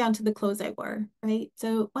 And even down to the clothes I wore, right?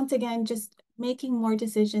 So once again, just making more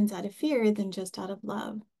decisions out of fear than just out of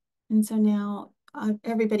love. And so now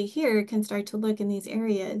everybody here can start to look in these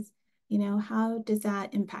areas, how does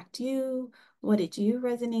that impact you? What did you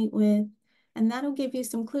resonate with? And that'll give you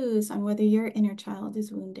some clues on whether your inner child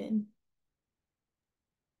is wounded.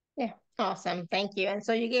 Yeah, awesome. Thank you. And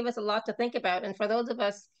so you gave us a lot to think about. And for those of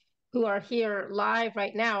us who are here live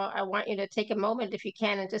right now, I want you to take a moment, if you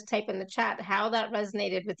can, and just type in the chat how that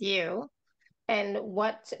resonated with you and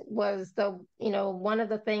what was the, one of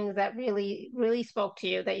the things that really, really spoke to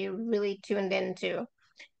you, that you really tuned into.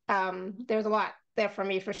 There's a lot there for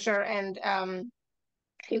me for sure. And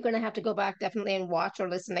you're going to have to go back definitely and watch or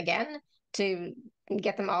listen again to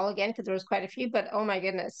get them all again, because there was quite a few, but oh my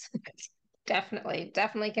goodness, definitely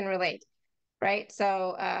can relate. Right.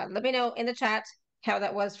 So let me know in the chat how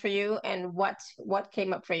that was for you and what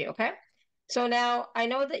came up for you. Okay. So now I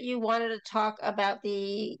know that you wanted to talk about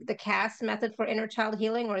the CAS method for inner child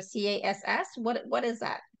healing, or CASS. What is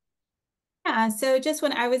that? Yeah, so just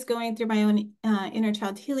when I was going through my own inner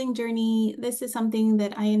child healing journey, this is something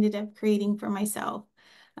that I ended up creating for myself.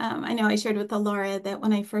 I know I shared with Laura that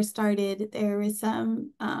when I first started, there was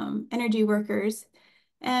some energy workers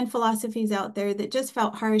and philosophies out there that just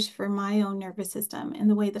felt harsh for my own nervous system and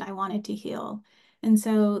the way that I wanted to heal. And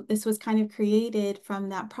so this was kind of created from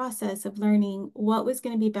that process of learning what was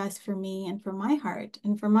going to be best for me and for my heart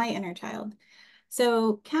and for my inner child.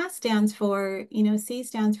 So CAS stands for, C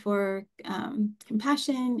stands for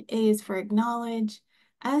compassion, A is for acknowledge,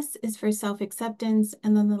 S is for self-acceptance,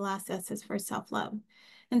 and then the last S is for self-love.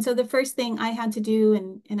 And so the first thing I had to do,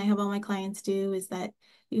 and I have all my clients do, is that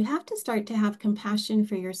you have to start to have compassion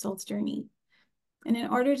for your soul's journey. And in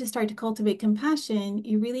order to start to cultivate compassion,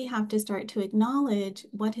 you really have to start to acknowledge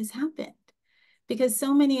what has happened. because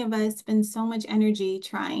so many of us spend so much energy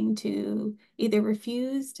trying to either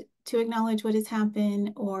refuse to acknowledge what has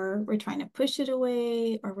happened, or we're trying to push it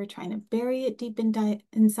away, or we're trying to bury it deep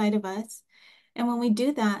inside of us. And when we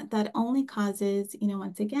do that, that only causes,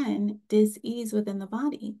 once again, dis-ease within the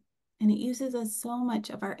body. And it uses us so much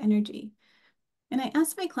of our energy. And I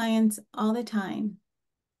ask my clients all the time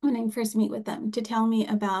when I first meet with them to tell me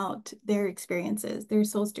about their experiences, their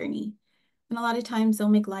soul's journey. And a lot of times they'll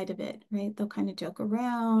make light of it, right? They'll kind of joke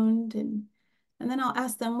around, and then I'll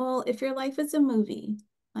ask them, well, if your life is a movie,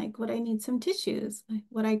 like, would I need some tissues? Like,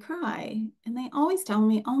 would I cry? And they always tell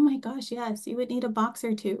me, oh my gosh, yes, you would need a box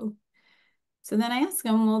or two. So then I ask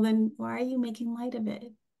them, well, then why are you making light of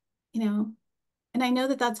it? You know, and I know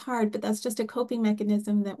that that's hard, but that's just a coping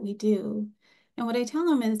mechanism that we do. And what I tell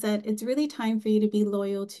them is that it's really time for you to be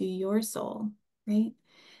loyal to your soul, right?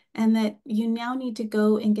 And that you now need to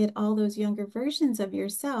go and get all those younger versions of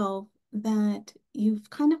yourself that you've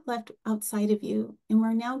kind of left outside of you. And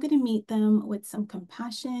we're now going to meet them with some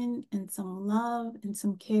compassion and some love and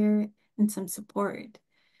some care and some support.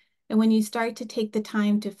 And when you start to take the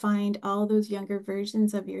time to find all those younger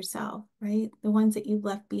versions of yourself, right? The ones that you've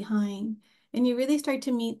left behind, and you really start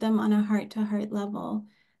to meet them on a heart-to-heart level,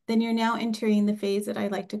 then you're now entering the phase that I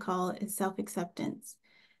like to call is self-acceptance,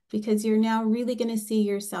 because you're now really going to see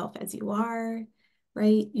yourself as you are,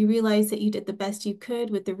 right? You realize that you did the best you could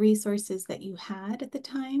with the resources that you had at the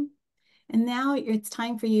time. And now it's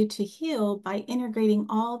time for you to heal by integrating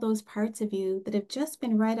all those parts of you that have just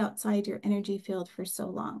been right outside your energy field for so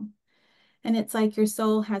long. And it's like your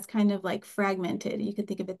soul has kind of like fragmented. You could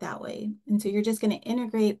think of it that way. And so you're just going to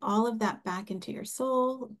integrate all of that back into your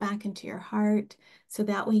soul, back into your heart. So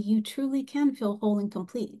that way you truly can feel whole and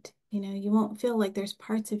complete. You won't feel like there's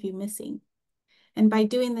parts of you missing. And by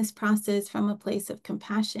doing this process from a place of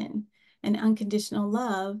compassion and unconditional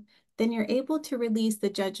love, then you're able to release the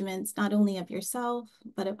judgments, not only of yourself,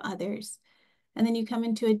 but of others. And then you come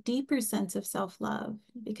into a deeper sense of self-love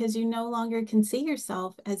because you no longer can see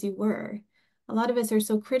yourself as you were. A lot of us are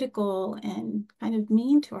so critical and kind of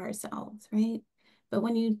mean to ourselves, right? But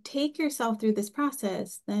when you take yourself through this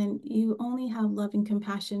process, then you only have love and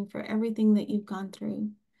compassion for everything that you've gone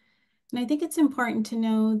through. And I think it's important to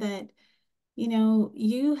know that,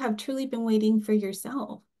 you have truly been waiting for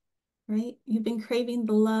yourself, right? You've been craving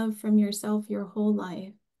the love from yourself your whole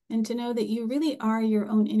life. And to know that you really are your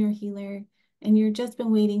own inner healer, and you've just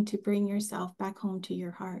been waiting to bring yourself back home to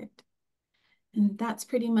your heart. And that's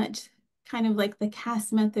pretty much kind of like the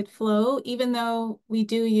CAS method flow, even though we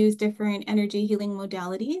do use different energy healing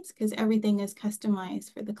modalities because everything is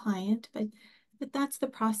customized for the client, but that's the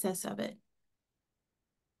process of it.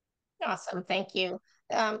 Awesome. Thank you.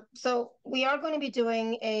 So we are going to be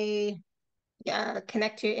doing a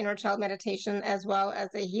connect to your inner child meditation as well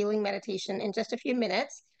as a healing meditation in just a few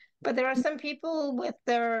minutes. But there are some people with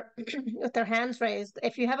their with their hands raised.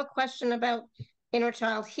 If you have a question about inner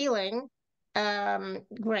child healing,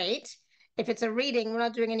 great. If it's a reading, we're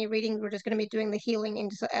not doing any reading. We're just going to be doing the healing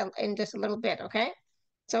in just a little bit. Okay.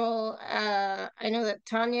 So I know that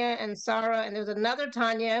Tanya and Sarah, and there's another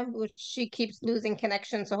Tanya, which she keeps losing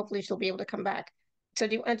connection. So hopefully she'll be able to come back. So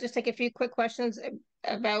do you want to just take a few quick questions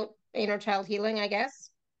about inner child healing, I guess?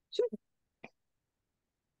 Sure.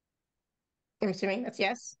 I'm assuming that's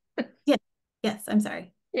yes. Yes, yes, I'm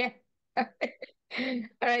sorry. Yeah. All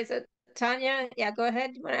right. So Tanya, yeah, go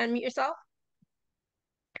ahead. You want to unmute yourself?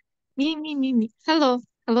 Me. Hello.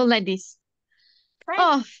 Hello, ladies. Hi.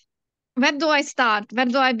 Oh, where do I start? Where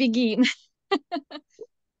do I begin?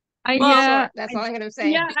 Well, short. That's all I'm going to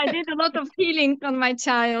say. Yeah, I did a lot of healing on my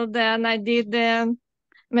child, and I did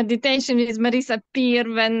meditation with Marisa Peer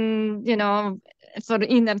when, for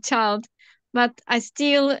inner child. But I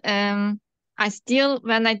still,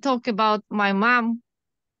 when I talk about my mom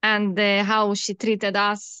and how she treated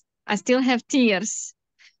us, I still have tears.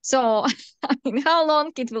 So, I mean, how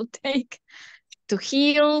long it will take to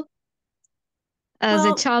heal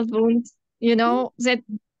the child wound, that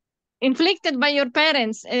inflicted by your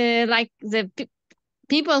parents, like the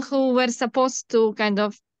people who were supposed to kind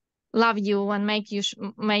of love you and make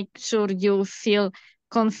sure you feel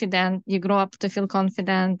confident. You grow up to feel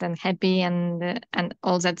confident and happy and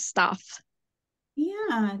all that stuff.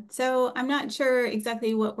 Yeah, so I'm not sure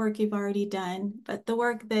exactly what work you've already done, but the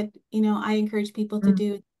work that, I encourage people to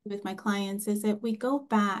do with my clients is that we go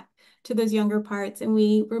back to those younger parts and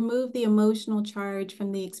we remove the emotional charge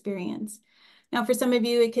from the experience. Now, for some of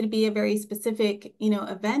you, it could be a very specific,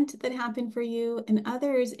 event that happened for you, and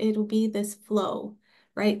others, it'll be this flow,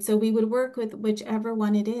 right? So we would work with whichever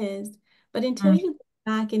one it is, but until you go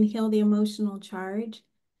back and heal the emotional charge,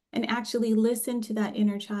 and actually listen to that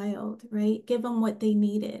inner child, right? Give them what they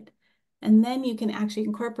needed. And then you can actually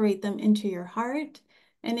incorporate them into your heart.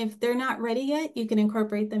 And if they're not ready yet, you can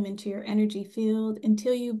incorporate them into your energy field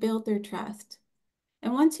until you build their trust.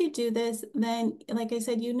 And once you do this, then, like I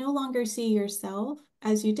said, you no longer see yourself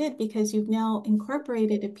as you did because you've now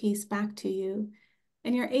incorporated a piece back to you.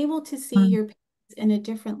 And you're able to see your parents in a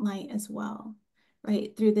different light as well,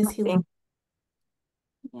 right? Through this Okay. healing.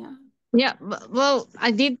 Yeah. Yeah. Well,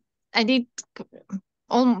 I did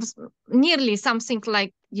almost nearly something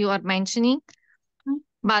like you are mentioning,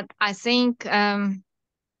 but I think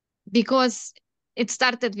because it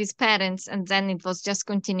started with parents and then it was just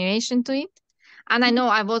continuation to it. And I know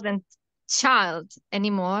I wasn't child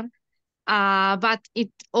anymore, but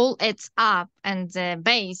it all adds up, and the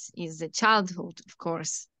base is the childhood, of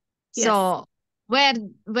course. Yes. So where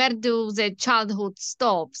do the childhood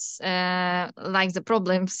stops, like the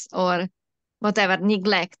problems or whatever,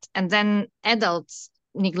 neglect, and then adults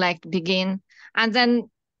neglect begin, and then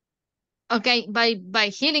okay, by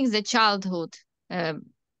healing the childhood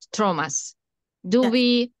traumas, do Yes.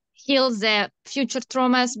 we heal the future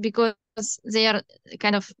traumas because they are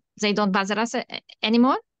they don't bother us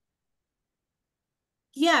anymore?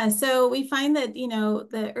 Yeah, so we find that,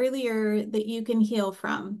 the earlier that you can heal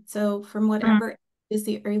from, so from whatever is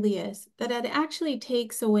the earliest, that it actually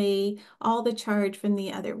takes away all the charge from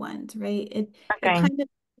the other ones, right? It kind of,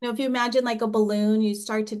 if you imagine like a balloon, you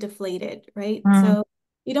start to deflate it, right? So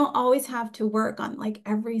you don't always have to work on like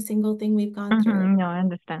every single thing we've gone through. No, I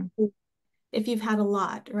understand. If you've had a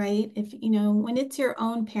lot, right? If, when it's your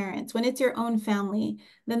own parents, when it's your own family,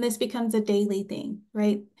 then this becomes a daily thing,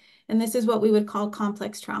 right? And this is what we would call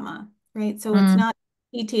complex trauma, right? So it's not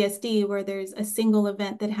PTSD where there's a single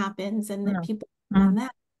event that happens and that people on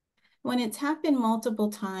that. When it's happened multiple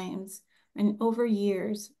times and over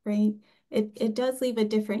years, right? It does leave a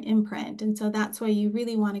different imprint. And so that's why you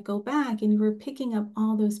really want to go back and you were picking up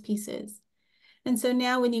all those pieces. And so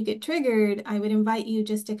now when you get triggered, I would invite you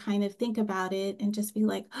just to kind of think about it and just be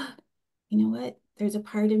like, oh, you know what? There's a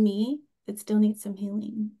part of me that still needs some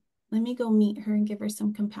healing. Let me go meet her and give her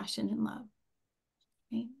some compassion and love.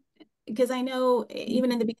 Right? Because I know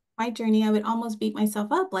even in the beginning of my journey, I would almost beat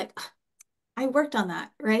myself up like, I worked on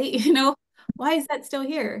that, right? Why is that still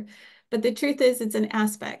here? But the truth is it's an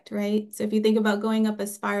aspect, right? So if you think about going up a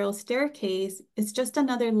spiral staircase, it's just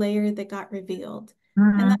another layer that got revealed.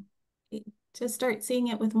 And that to start seeing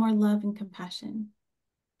it with more love and compassion.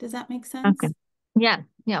 Does that make sense? Okay.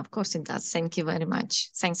 Yeah, of course it does. Thank you very much.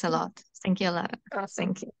 Thanks a lot. Thank you, Lara. Awesome.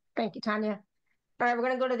 Thank you. Thank you, Tanya. All right, we're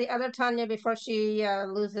going to go to the other Tanya before she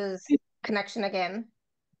loses connection again.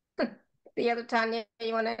 The other Tanya,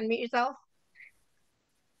 you want to unmute yourself?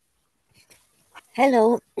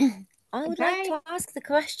 Hello. I would like to ask the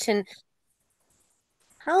question,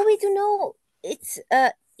 how we do know it's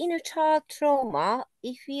inner child trauma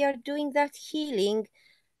if we are doing that healing?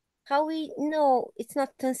 How we know it's not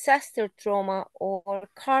ancestor trauma or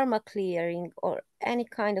karma clearing or any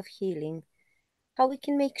kind of healing? How we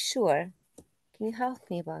can make sure? Can you help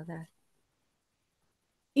me about that?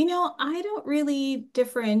 I don't really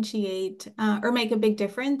differentiate or make a big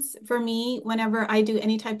difference. For me, whenever I do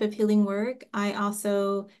any type of healing work, I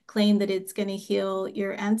also claim that it's going to heal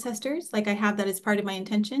your ancestors. Like I have that as part of my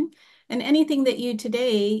intention. And anything that you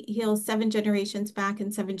today heals 7 generations back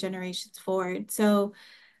and 7 generations forward. So,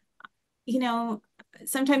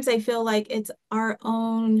 sometimes I feel like it's our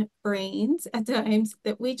own brains at times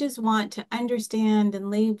that we just want to understand and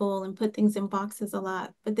label and put things in boxes a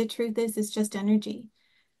lot. But the truth is, it's just energy.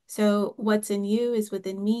 So what's in you is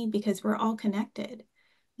within me because we're all connected.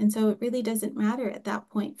 And so it really doesn't matter at that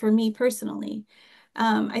point for me personally.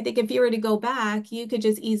 I think if you were to go back, you could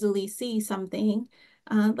just easily see something.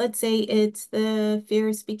 Let's say it's the fear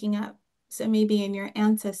of speaking up. So maybe in your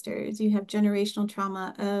ancestors, you have generational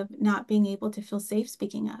trauma of not being able to feel safe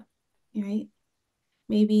speaking up, right?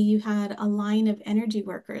 Maybe you had a line of energy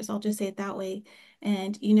workers, I'll just say it that way,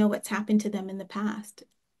 and you know what's happened to them in the past,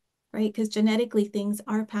 right? Because genetically things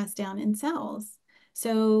are passed down in cells.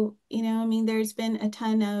 So, there's been a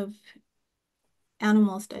ton of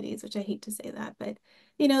animal studies, which I hate to say that, but,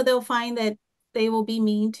 they'll find that they will be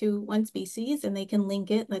mean to one species and they can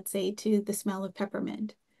link it, let's say, to the smell of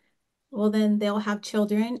peppermint. Well, then they'll have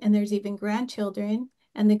children and there's even grandchildren,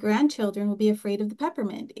 and the grandchildren will be afraid of the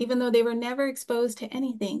peppermint, even though they were never exposed to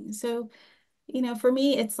anything. So, for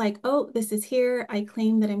me, it's like, oh, this is here. I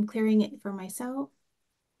claim that I'm clearing it for myself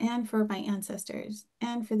and for my ancestors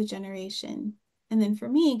and for the generation. And then for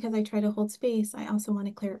me, because I try to hold space, I also want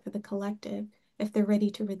to clear it for the collective if they're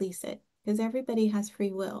ready to release it, because everybody has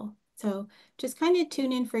free will. So just kind of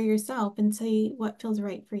tune in for yourself and see what feels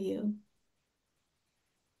right for you.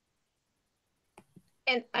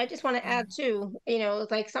 And I just want to add too, you know,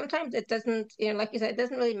 like sometimes it doesn't, you know, like you said, it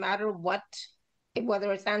doesn't really matter what,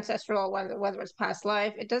 whether it's ancestral, whether it's past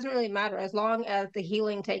life, it doesn't really matter as long as the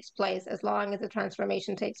healing takes place, as long as the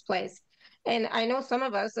transformation takes place. And I know some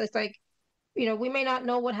of us, it's like, you know, we may not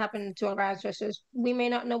know what happened to our ancestors. We may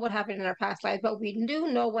not know what happened in our past lives, but we do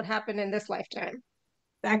know what happened in this lifetime.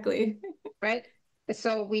 Exactly. Right?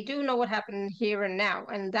 So we do know what happened here and now.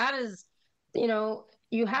 And that is, you know,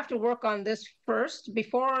 you have to work on this first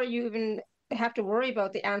before you even have to worry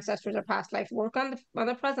about the ancestors or past life. Work on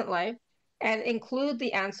the present life and include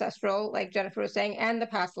the ancestral, like Jennifer was saying, and the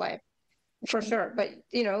past life for sure. But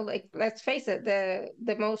you know, like let's face it,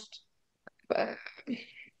 the most uh,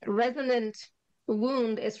 resonant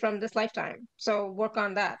wound is from this lifetime. So work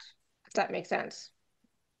on that, if that makes sense.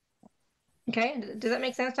 Okay, does that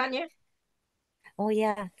make sense, Tanya? Oh,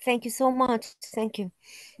 yeah. Thank you so much. Thank you.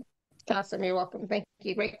 Awesome, you're welcome. Thank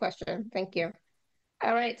you. Great question. Thank you.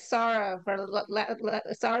 All right, Sarah, for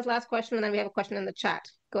Sarah's last question, and then we have a question in the chat.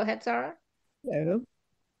 Go ahead, Sarah. Hello.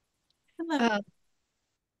 Hello.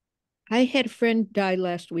 I had a friend die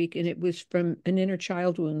last week, and it was from an inner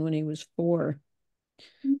child wound when he was 4.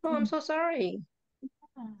 Oh, I'm so sorry.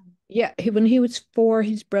 Yeah, when he was 4,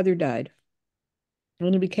 his brother died.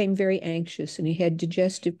 And he became very anxious, and he had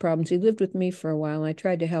digestive problems. He lived with me for a while, and I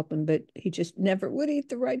tried to help him, but he just never would eat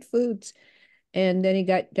the right foods. And then he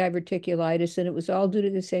got diverticulitis, and it was all due to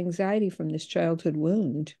this anxiety from this childhood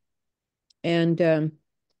wound. And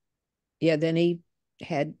yeah, then he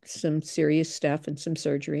had some serious stuff and some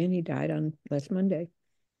surgery, and he died on last Monday.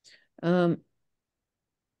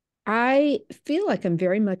 I feel like I'm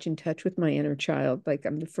very much in touch with my inner child. Like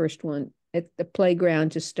I'm the first one at the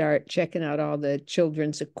playground to start checking out all the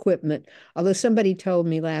children's equipment. Although somebody told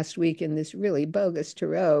me last week in this really bogus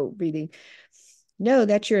tarot reading, no,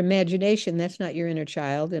 that's your imagination. That's not your inner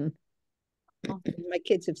child. And my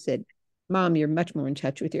kids have said, Mom, you're much more in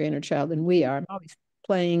touch with your inner child than we are. I'm always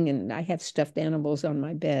playing, and I have stuffed animals on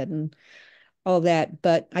my bed and all that.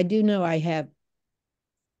 But I do know I have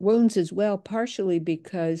wounds as well, partially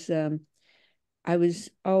because I was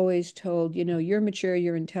always told, you know, you're mature,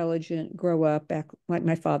 you're intelligent, grow up, act like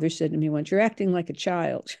my father said to me once, you're acting like a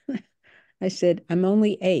child. I said, I'm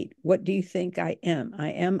only 8. What do you think I am?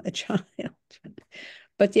 I am a child.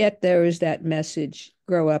 But yet there is that message,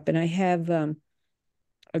 grow up. And I have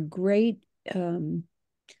a great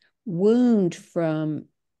wound from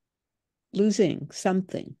losing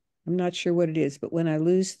something. I'm not sure what it is, but when I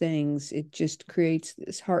lose things, it just creates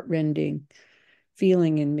this heartrending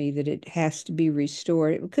feeling in me that it has to be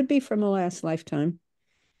restored. It could be from a last lifetime.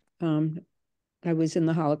 I was in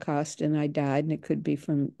the Holocaust and I died, and it could be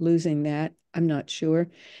from losing that. I'm not sure.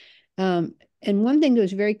 And one thing that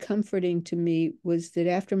was very comforting to me was that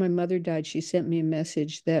after my mother died, she sent me a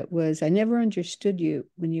message that was, I never understood you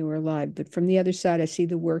when you were alive, but from the other side, I see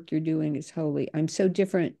the work you're doing is holy. I'm so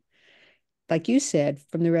different, like you said,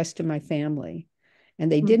 from the rest of my family.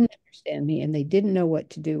 And they didn't understand me, and they didn't know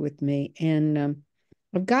what to do with me. And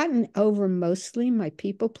I've gotten over mostly my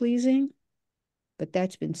people pleasing, but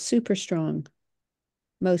that's been super strong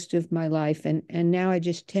most of my life. And now I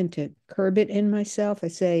just tend to curb it in myself. I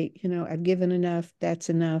say, you know, I've given enough. That's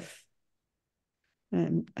enough.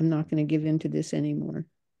 I'm not going to give in to this anymore.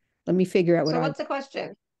 Let me figure out what So what's the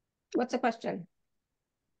question? What's the question?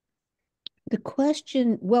 The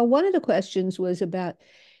question, well, one of the questions was about,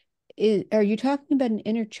 are you talking about an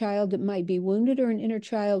inner child that might be wounded, or an inner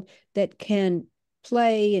child that can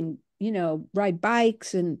play and, you know, ride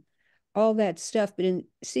bikes and all that stuff? But in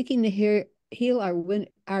seeking to heal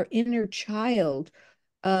our inner child,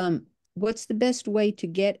 what's the best way to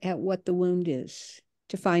get at what the wound is,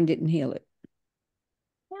 to find it and heal it?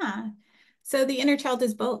 Yeah. So the inner child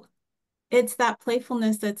is both. It's that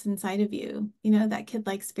playfulness that's inside of you, you know, that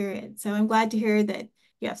kid-like spirit. So I'm glad to hear that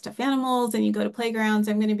you have stuffed animals and you go to playgrounds.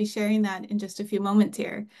 I'm going to be sharing that in just a few moments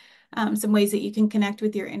here. Some ways that you can connect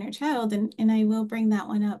with your inner child, and I will bring that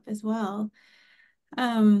one up as well.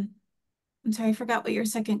 I'm sorry, I forgot what your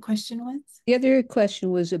second question was. The other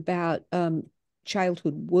question was about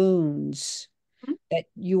childhood wounds that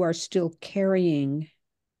you are still carrying.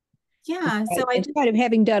 Yeah, so in spite of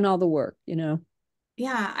having done all the work, you know.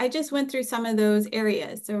 Yeah, I just went through some of those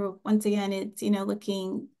areas. So once again, it's, you know,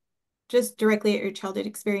 looking just directly at your childhood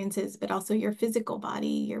experiences, but also your physical body,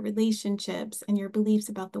 your relationships, and your beliefs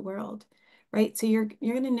about the world, right? So you're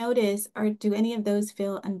going to notice, do any of those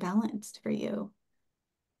feel unbalanced for you?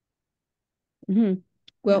 Mm-hmm.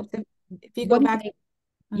 Well, so if you go back,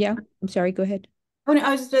 yeah, I'm sorry, go ahead. Oh, no,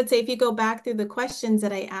 I was just about to say, if you go back through the questions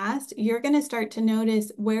that I asked, you're going to start to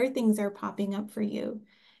notice where things are popping up for you.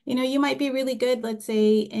 You know, you might be really good, let's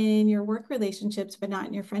say, in your work relationships, but not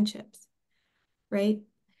in your friendships, right?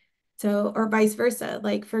 So, or vice versa.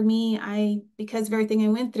 Like for me, because of everything I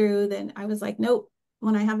went through, then I was like, nope,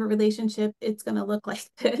 when I have a relationship, it's going to look like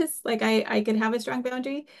this. Like I could have a strong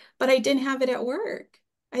boundary, but I didn't have it at work.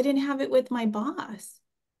 I didn't have it with my boss.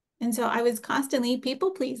 And so I was constantly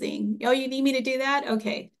people pleasing. Oh, you need me to do that?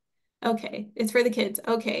 Okay. Okay. It's for the kids.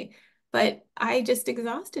 Okay. But I just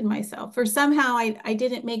exhausted myself. For somehow I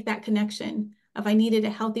didn't make that connection of I needed a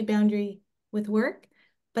healthy boundary with work,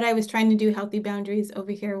 but I was trying to do healthy boundaries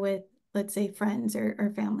over here with, let's say, friends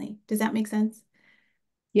or family. Does that make sense?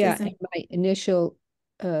 Yeah, and my initial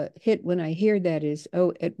hit when I hear that is,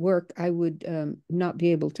 oh, at work, I would not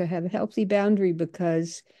be able to have a healthy boundary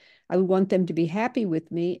because I would want them to be happy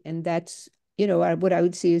with me. And that's, what I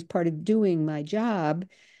would see as part of doing my job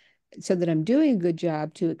so that I'm doing a good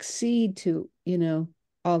job to accede to,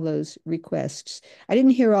 all those requests. I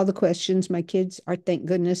didn't hear all the questions. My kids are, thank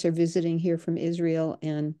goodness, are visiting here from Israel,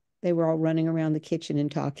 and they were all running around the kitchen and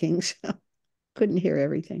talking, so couldn't hear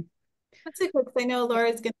everything. That's a good, I know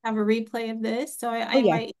Laura's going to have a replay of this. So I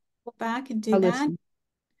invite you to go back and do I'll that. listen.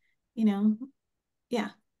 Yeah.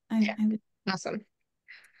 I would. Awesome.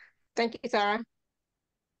 Thank you, Sarah.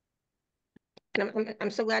 And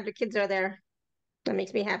I'm so glad your kids are there. That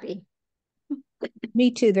makes me happy.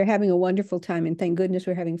 Me too. They're having a wonderful time, and thank goodness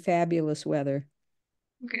we're having fabulous weather.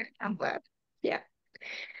 Okay, I'm glad. Yeah.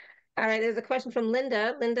 All right, there's a question from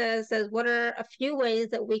Linda. Linda says, what are a few ways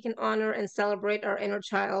that we can honor and celebrate our inner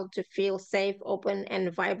child to feel safe, open,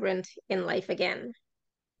 and vibrant in life again?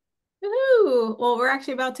 Ooh, well, we're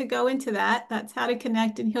actually about to go into that. That's how to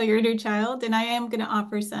connect and heal your inner child. And I am going to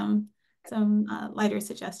offer some lighter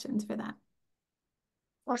suggestions for that.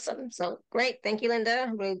 Awesome. So great. Thank you,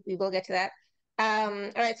 Linda. We will get to that.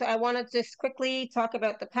 All right. So I want to just quickly talk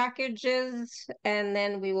about the packages, and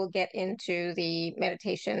then we will get into the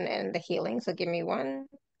meditation and the healing. So give me 1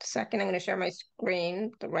 second. I'm going to share my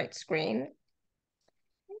screen, the right screen.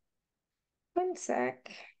 1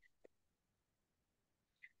 sec.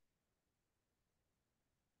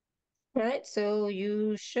 All right. So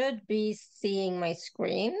you should be seeing my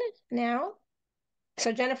screen now.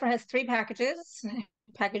 So Jennifer has 3 packages.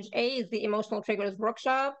 Package A is the Emotional Triggers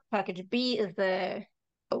Workshop. Package B is the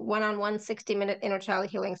one-on-one 60-minute inner child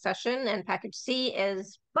healing session. And package C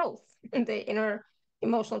is both the Inner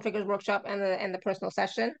Emotional Triggers Workshop and the personal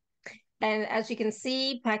session. And as you can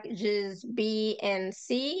see, packages B and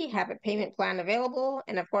C have a payment plan available.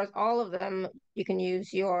 And of course, all of them, you can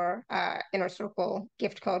use your Inner Circle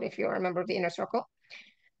gift code if you're a member of the Inner Circle.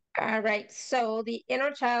 All right, so the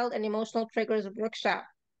Inner Child and Emotional Triggers Workshop.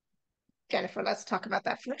 Jennifer, let's talk about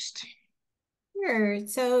that first. Sure.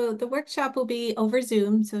 So the workshop will be over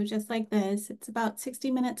Zoom. So just like this, it's about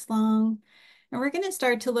 60 minutes long. And we're going to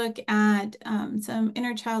start to look at some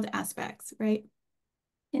inner child aspects, right?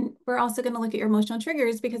 And we're also going to look at your emotional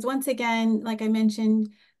triggers because once again, like I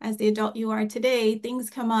mentioned, as the adult you are today, things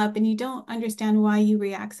come up and you don't understand why you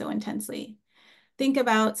react so intensely. Think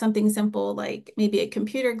about something simple like maybe a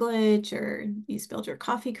computer glitch or you spilled your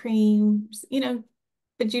coffee cream,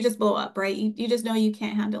 but you just blow up, right? You just know you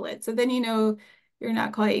can't handle it. So then you're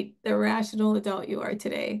not quite the rational adult you are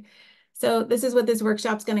today. So this is what this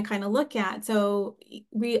workshop's going to kind of look at. So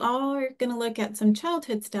we all are going to look at some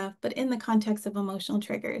childhood stuff, but in the context of emotional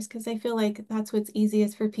triggers, because I feel like that's what's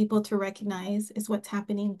easiest for people to recognize is what's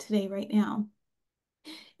happening today right now.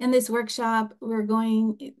 In this workshop, they're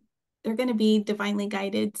going to be divinely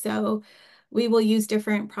guided. So we will use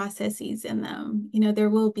different processes in them.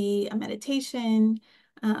 There will be a meditation,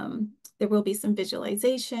 there will be some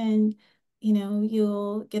visualization,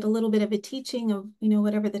 you'll get a little bit of a teaching of,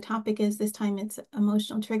 whatever the topic is. This time it's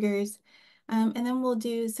emotional triggers. And then we'll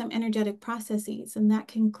do some energetic processes, and that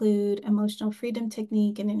can include emotional freedom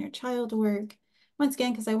technique and inner child work. Once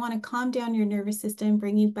again, because I want to calm down your nervous system,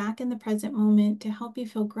 bring you back in the present moment to help you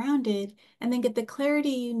feel grounded, and then get the clarity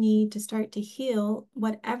you need to start to heal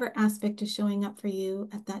whatever aspect is showing up for you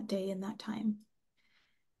at that day and that time.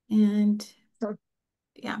 And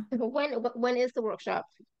yeah. When is the workshop?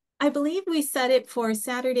 I believe we set it for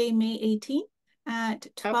Saturday, May 18th at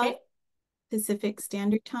 12 Pacific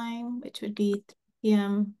Standard Time, which would be 3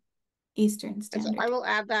 p.m. Eastern Standard. So I will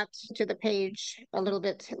add that to the page a little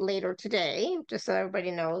bit later today, just so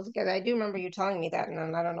everybody knows, because I do remember you telling me that,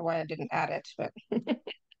 and I don't know why I didn't add it, but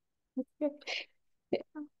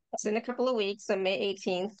it's in a couple of weeks, so May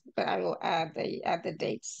 18th, but I will add the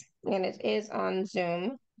dates, and it is on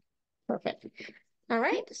Zoom. Perfect. All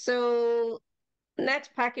right, so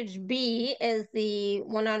Next, package B is the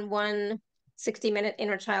one-on-one 60-minute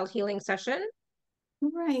inner child healing session.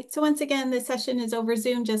 Right. So once again, the session is over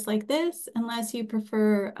Zoom just like this. Unless you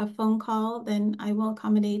prefer a phone call, then I will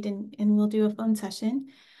accommodate and we'll do a phone session.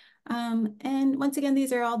 And once again,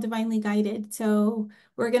 these are all divinely guided. So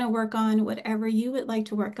we're going to work on whatever you would like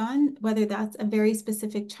to work on, whether that's a very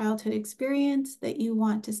specific childhood experience that you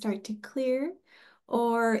want to start to clear,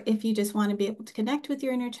 or if you just want to be able to connect with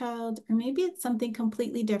your inner child, or maybe it's something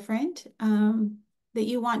completely different that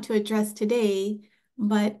you want to address today.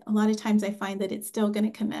 But a lot of times I find that it's still going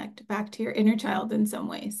to connect back to your inner child in some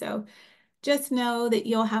way. So just know that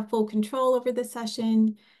you'll have full control over the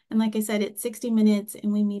session. And like I said, it's 60 minutes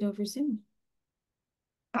and we meet over Zoom.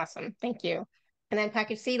 Awesome. Thank you. And then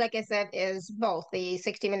package C, like I said, is both the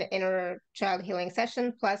 60-minute inner child healing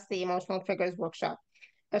session plus the emotional triggers workshop.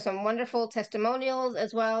 There's some wonderful testimonials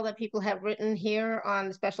as well that people have written here on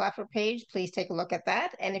the special offer page. Please take a look at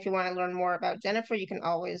that. And if you want to learn more about Jennifer, you can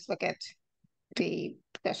always look at the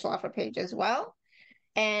special offer page as well.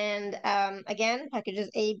 And again, packages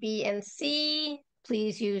A, B, and C,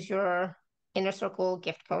 please use your inner circle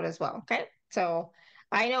gift code as well. Okay. So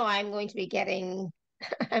I know I'm going to be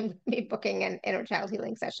I'm be booking an inner child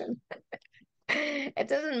healing session. It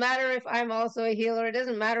doesn't matter if I'm also a healer. It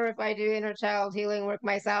doesn't matter if I do inner child healing work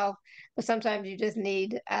myself, but sometimes you just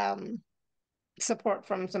need support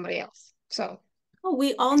from somebody else. So Oh,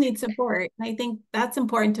 we all need support. I think that's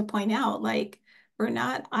important to point out. Like, we're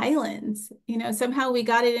not islands. You know, somehow we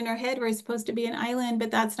got it in our head we're supposed to be an island,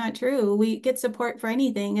 but that's not true. We get support for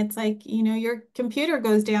anything. It's like, you know, your computer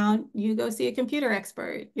goes down, you go see a computer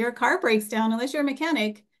expert. Your car breaks down, unless you're a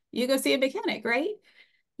mechanic, you go see a mechanic, right?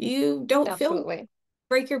 You don't feel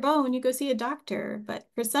break your bone, you go see a doctor. But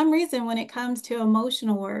for some reason, when it comes to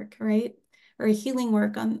emotional work, right, or healing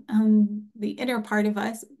work on the inner part of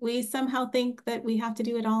us, we somehow think that we have to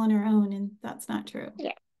do it all on our own, and that's not true.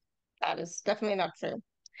 Yeah, that is definitely not true.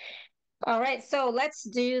 All right, so let's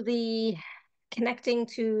do the connecting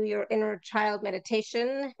to your inner child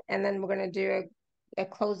meditation, and then we're going to do a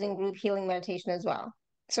closing group healing meditation as well.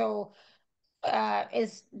 So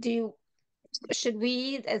should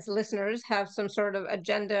we as listeners have some sort of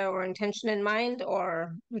agenda or intention in mind,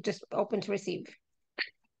 or we're just open to receive?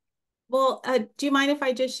 Well, do you mind if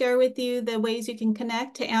I just share with you the ways you can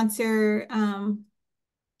connect to answer? Oh,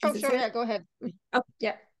 sure. Yeah, go ahead. Oh,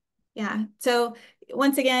 yeah. Yeah. So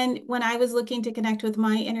once again, when I was looking to connect with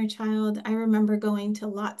my inner child, I remember going to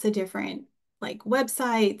lots of different like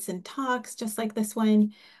websites and talks, just like this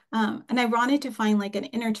one. And I wanted to find like an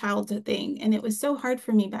inner child thing. And it was so hard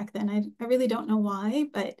for me back then. I really don't know why,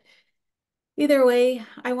 but either way,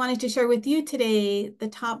 I wanted to share with you today the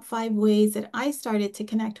top 5 ways that I started to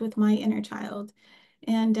connect with my inner child.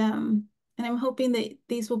 And I'm hoping that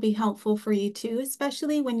these will be helpful for you too,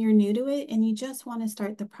 especially when you're new to it and you just want to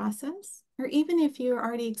start the process, or even if you're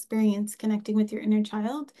already experienced connecting with your inner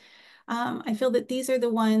child. I feel that these are the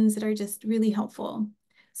ones that are just really helpful.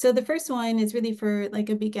 So the first one is really for like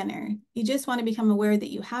a beginner. You just want to become aware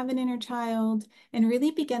that you have an inner child and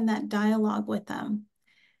really begin that dialogue with them.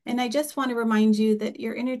 And I just want to remind you that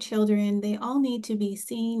your inner children, they all need to be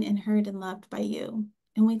seen and heard and loved by you.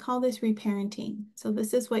 And we call this reparenting. So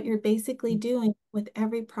this is what you're basically doing with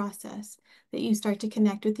every process that you start to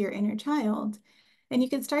connect with your inner child. And you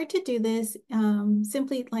can start to do this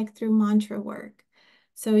simply like through mantra work.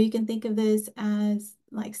 So you can think of this as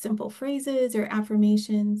like simple phrases or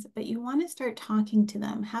affirmations, but you want to start talking to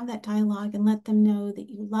them, have that dialogue and let them know that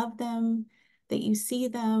you love them, that you see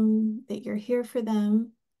them, that you're here for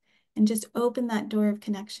them, and just open that door of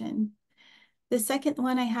connection. The second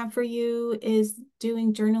one I have for you is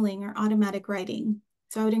doing journaling or automatic writing.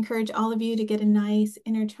 So I would encourage all of you to get a nice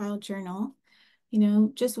inner child journal, you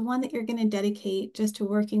know, just one that you're going to dedicate just to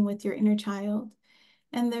working with your inner child.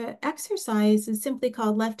 And the exercise is simply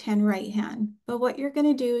called left hand, right hand. But what you're going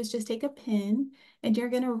to do is just take a pen and you're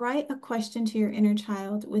going to write a question to your inner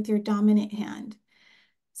child with your dominant hand.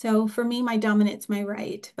 So for me, my dominant's my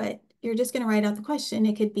right, but you're just going to write out the question.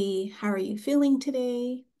 It could be, how are you feeling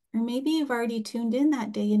today? Or maybe you've already tuned in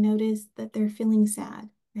that day and noticed that they're feeling sad,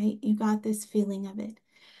 right? You got this feeling of it.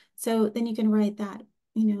 So then you can write that,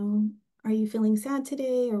 you know, are you feeling sad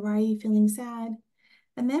today? Or why are you feeling sad?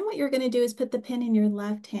 And then what you're going to do is put the pen in your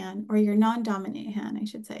left hand, or your non-dominant hand, I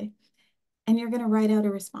should say, and you're going to write out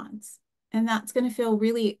a response. And that's going to feel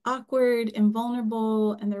really awkward and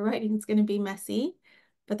vulnerable, and the writing is going to be messy,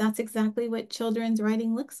 but that's exactly what children's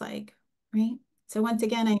writing looks like, right? So once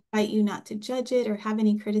again, I invite you not to judge it or have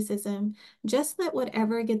any criticism. Just let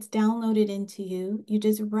whatever gets downloaded into you, you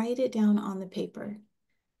just write it down on the paper.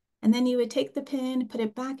 And then you would take the pen, put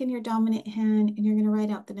it back in your dominant hand, and you're going to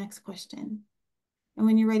write out the next question. And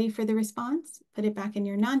when you're ready for the response, put it back in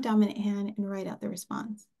your non-dominant hand and write out the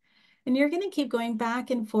response. And you're going to keep going back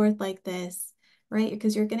and forth like this, right?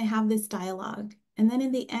 Because you're going to have this dialogue. And then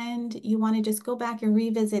in the end, you want to just go back and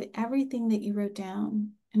revisit everything that you wrote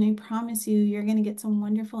down. And I promise you, you're going to get some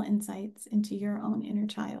wonderful insights into your own inner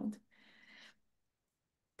child.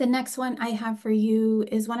 The next one I have for you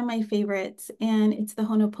is one of my favorites, and it's the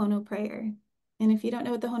Ho'oponopono prayer. And if you don't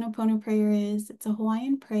know what the Ho'oponopono prayer is, it's a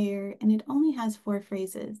Hawaiian prayer, and it only has 4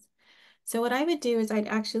 phrases. So what I would do is I'd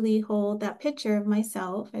actually hold that picture of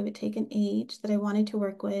myself. I would take an age that I wanted to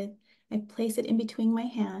work with. I'd place it in between my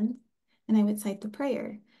hands, and I would cite the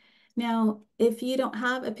prayer. Now, if you don't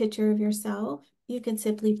have a picture of yourself, you can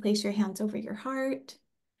simply place your hands over your heart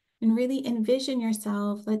and really envision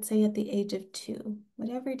yourself, let's say at the age of 2,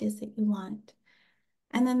 whatever it is that you want.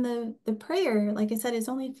 And then the prayer, like I said, is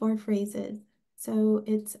only 4 phrases. So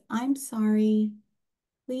it's, I'm sorry,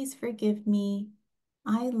 please forgive me,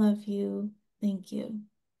 I love you, thank you.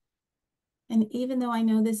 And even though I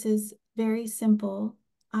know this is very simple,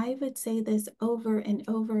 I would say this over and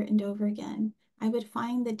over and over again. I would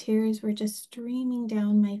find the tears were just streaming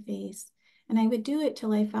down my face. And I would do it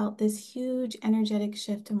till I felt this huge energetic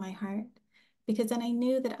shift in my heart. Because then I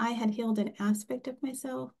knew that I had healed an aspect of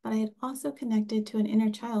myself, but I had also connected to an inner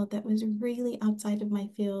child that was really outside of my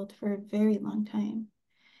field for a very long time.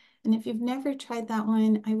 And if you've never tried that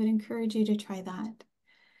one, I would encourage you to try that.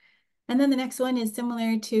 And then the next one is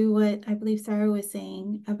similar to what I believe Sarah was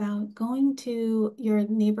saying about going to your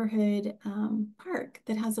neighborhood park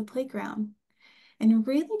that has a playground and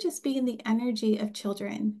really just be in the energy of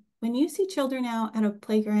children. When you see children out at a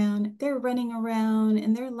playground, they're running around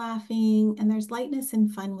and they're laughing and there's lightness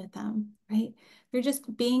and fun with them, right? They're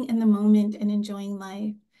just being in the moment and enjoying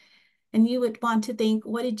life. And you would want to think,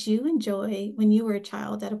 what did you enjoy when you were a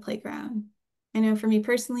child at a playground? I know for me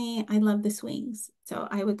personally, I love the swings. So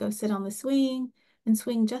I would go sit on the swing and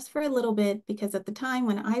swing just for a little bit because at the time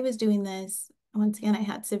when I was doing this, once again, I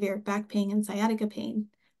had severe back pain and sciatica pain.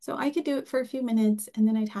 So I could do it for a few minutes and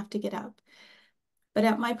then I'd have to get up. But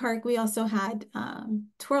at my park, we also had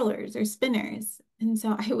twirlers or spinners. And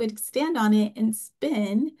so I would stand on it and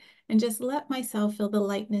spin and just let myself feel the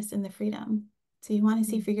lightness and the freedom. So you want to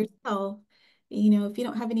see for yourself, you know, if you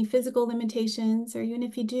don't have any physical limitations, or even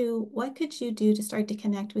if you do, what could you do to start to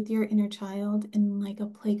connect with your inner child in like a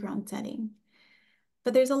playground setting?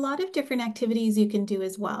 But there's a lot of different activities you can do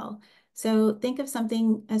as well. So think of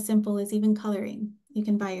something as simple as even coloring. You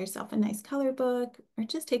can buy yourself a nice color book or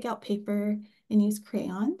just take out paper and use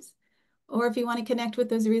crayons. Or if you want to connect with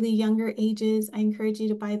those really younger ages, I encourage you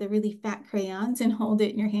to buy the really fat crayons and hold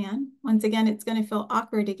it in your hand. Once again, it's going to feel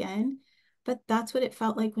awkward again, but that's what it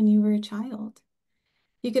felt like when you were a child.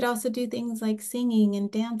 You could also do things like singing and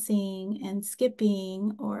dancing and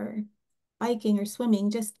skipping or biking or swimming.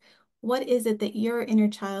 Just what is it that your inner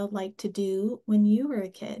child liked to do when you were a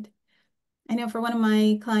kid? I know for one of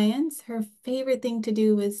my clients, her favorite thing to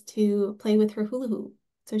do was to play with her hula hoop.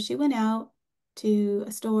 So she went out to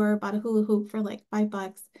a store, bought a hula hoop for like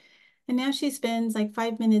 $5. And now she spends like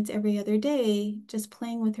 5 minutes every other day just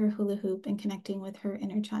playing with her hula hoop and connecting with her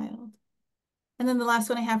inner child. And then the last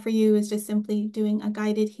one I have for you is just simply doing a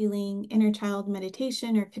guided healing inner child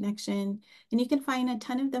meditation or connection. And you can find a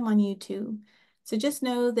ton of them on YouTube. So just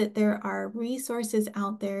know that there are resources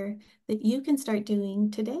out there that you can start doing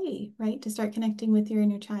today, right? To start connecting with your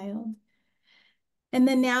inner child. And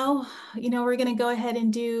then now, you know, we're going to go ahead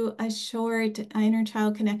and do a short inner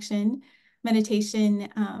child connection meditation.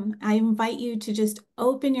 I invite you to just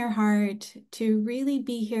open your heart to really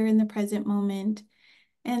be here in the present moment.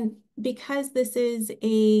 And because this is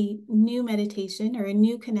a new meditation or a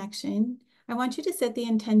new connection, I want you to set the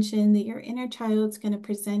intention that your inner child's going to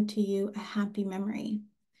present to you a happy memory,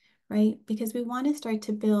 right? Because we want to start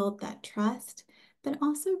to build that trust, but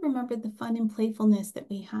also remember the fun and playfulness that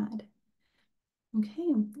we had.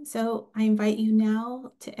 Okay, so I invite you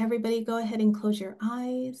now to everybody go ahead and close your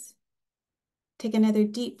eyes. Take another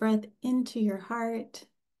deep breath into your heart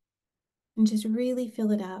and just really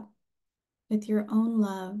fill it up with your own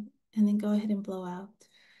love, and then go ahead and blow out.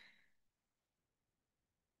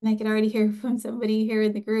 And I can already hear from somebody here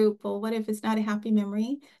in the group, well, what if it's not a happy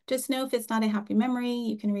memory? Just know if it's not a happy memory,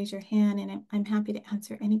 you can raise your hand and I'm happy to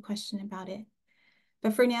answer any question about it.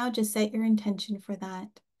 But for now, just set your intention for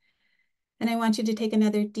that. And I want you to take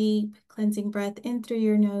another deep cleansing breath in through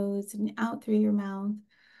your nose and out through your mouth.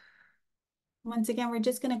 Once again, we're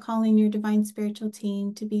just going to call in your divine spiritual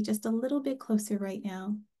team to be just a little bit closer right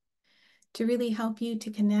now, to really help you to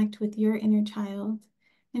connect with your inner child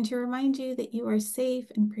and to remind you that you are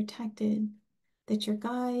safe and protected, that your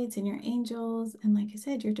guides and your angels, and like I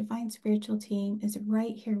said, your divine spiritual team is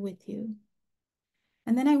right here with you.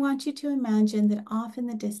 And then I want you to imagine that off in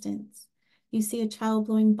the distance, you see a child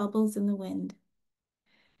blowing bubbles in the wind.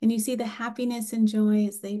 And you see the happiness and joy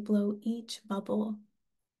as they blow each bubble.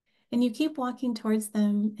 And you keep walking towards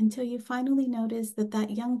them until you finally notice that that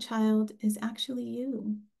young child is actually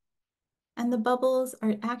you. And the bubbles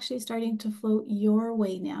are actually starting to float your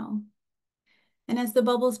way now. And as the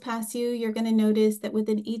bubbles pass you, you're going to notice that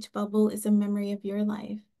within each bubble is a memory of your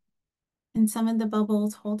life. And some of the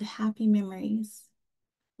bubbles hold happy memories,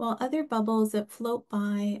 while other bubbles that float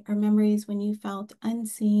by are memories when you felt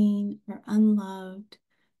unseen or unloved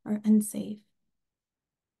or unsafe.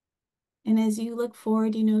 And as you look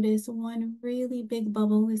forward, you notice one really big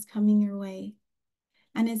bubble is coming your way.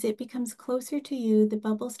 And as it becomes closer to you, the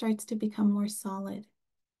bubble starts to become more solid.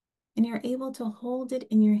 And you're able to hold it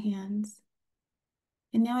in your hands.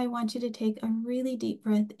 And now I want you to take a really deep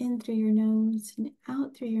breath in through your nose and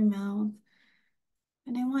out through your mouth.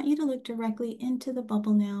 And I want you to look directly into the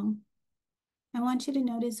bubble now. I want you to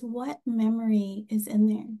notice what memory is in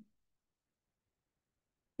there.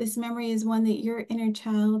 This memory is one that your inner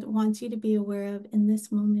child wants you to be aware of in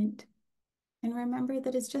this moment. And remember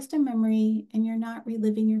that it's just a memory and you're not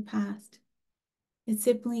reliving your past. It's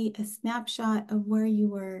simply a snapshot of where you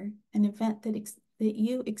were, an event that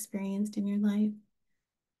you experienced in your life.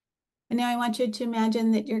 And now I want you to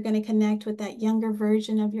imagine that you're going to connect with that younger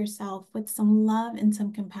version of yourself with some love and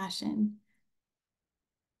some compassion.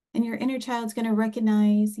 And your inner child's going to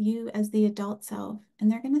recognize you as the adult self,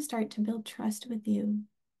 and they're going to start to build trust with you.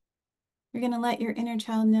 You're going to let your inner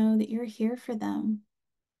child know that you're here for them,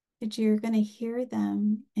 that you're going to hear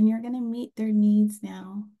them, and you're going to meet their needs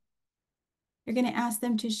now. You're going to ask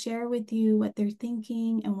them to share with you what they're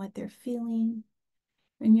thinking and what they're feeling.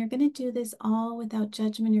 And you're going to do this all without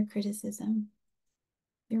judgment or criticism.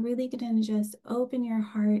 You're really going to just open your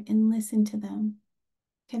heart and listen to them,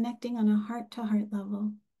 connecting on a heart-to-heart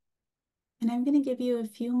level. And I'm going to give you a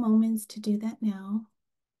few moments to do that now.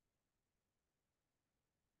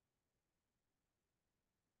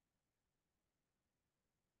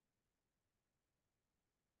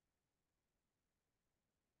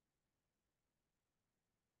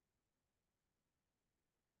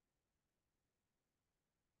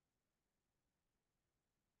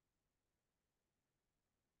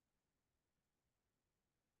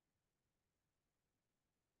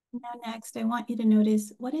 Now next, I want you to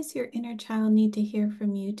notice, what does your inner child need to hear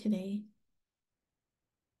from you today?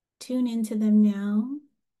 Tune into them now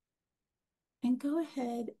and go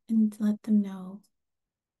ahead and let them know.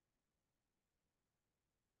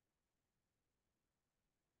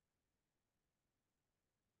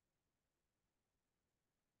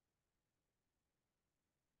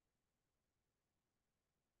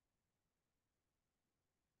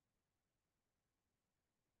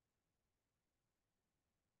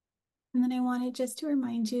 And then I wanted just to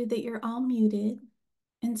remind you that you're all muted.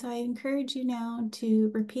 And so I encourage you now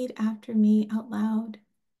to repeat after me out loud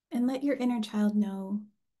and let your inner child know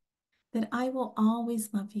that I will always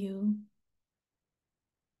love you.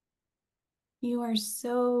 You are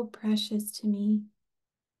so precious to me.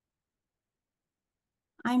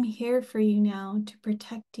 I'm here for you now to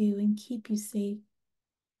protect you and keep you safe.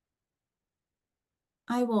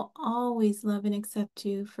 I will always love and accept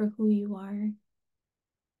you for who you are.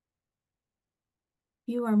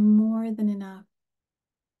 You are more than enough.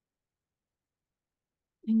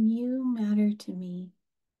 And you matter to me.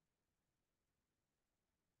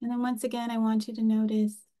 And then once again, I want you to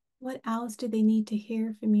notice, what else do they need to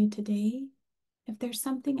hear from you today? If there's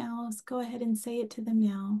something else, go ahead and say it to them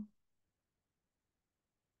now.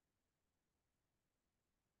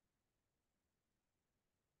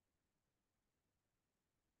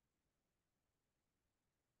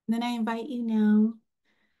 And then I invite you now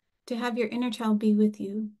to have your inner child be with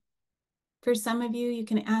you. For some of you, you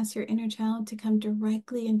can ask your inner child to come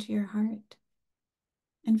directly into your heart.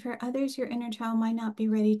 And for others, your inner child might not be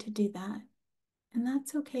ready to do that. And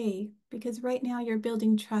that's okay, because right now you're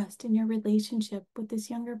building trust in your relationship with this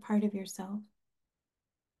younger part of yourself.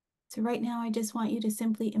 So right now, I just want you to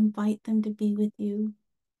simply invite them to be with you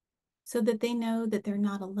so that they know that they're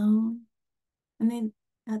not alone, and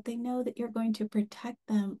that they know that you're going to protect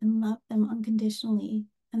them and love them unconditionally,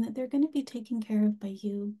 and that they're going to be taken care of by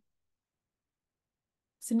you.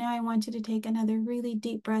 So now I want you to take another really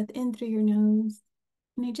deep breath in through your nose.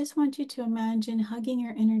 And I just want you to imagine hugging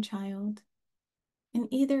your inner child and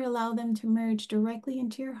either allow them to merge directly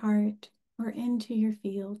into your heart or into your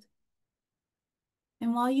field.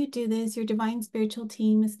 And while you do this, your divine spiritual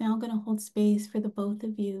team is now going to hold space for the both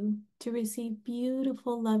of you to receive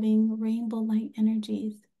beautiful, loving, rainbow light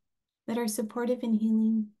energies that are supportive and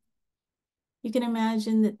healing. You can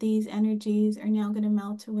imagine that these energies are now going to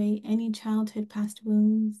melt away any childhood past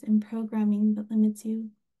wounds and programming that limits you,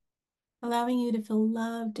 allowing you to feel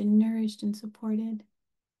loved and nourished and supported.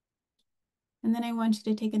 And then I want you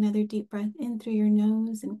to take another deep breath in through your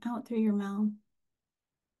nose and out through your mouth.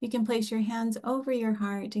 You can place your hands over your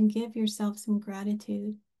heart and give yourself some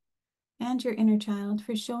gratitude and your inner child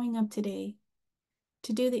for showing up today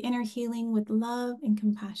to do the inner healing with love and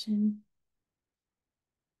compassion.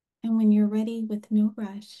 And when you're ready, with no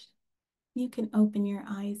rush, you can open your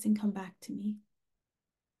eyes and come back to me.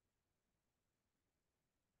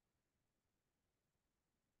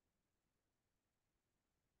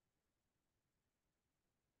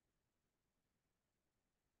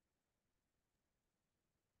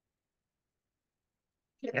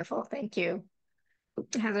 Beautiful. Thank you.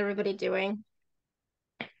 How's everybody doing?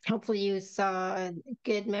 Hopefully you saw a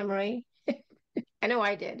good memory. I know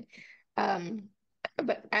I did.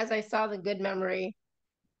 But as I saw the good memory,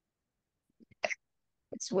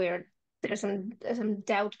 it's weird. There's some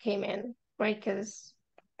doubt came in, right? Because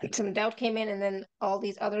some doubt came in, and then all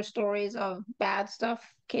these other stories of bad stuff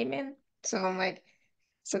came in. So I'm like,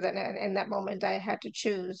 so then in that moment, I had to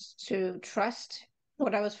choose to trust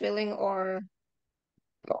what I was feeling or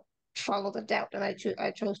follow the doubt, and I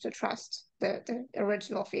chose to trust the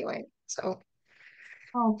original feeling. So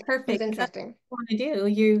Oh, it was perfect. That's interesting. what you want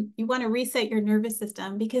to do. You want to reset your nervous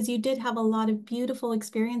system because you did have a lot of beautiful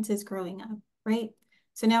experiences growing up, right?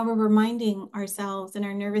 So now we're reminding ourselves and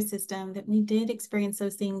our nervous system that we did experience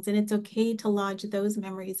those things, and it's okay to lodge those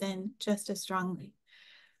memories in just as strongly.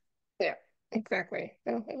 Yeah, exactly.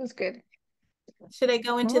 So it was good. Should I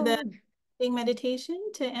go into the Oh,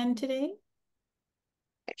 meditation to end today?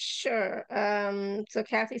 sure. So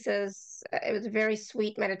Kathy says it was a very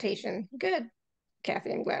sweet meditation. Good,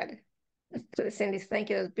 Kathy, I'm glad. So Cindy, thank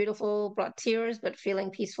you. It was beautiful, brought tears, but feeling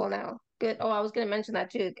peaceful now. Good. Oh, I was going to mention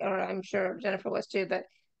that too, or I'm sure Jennifer was too, that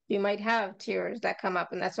you might have tears that come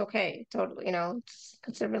up, and that's okay. Totally,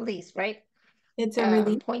 it's a release, right? It's a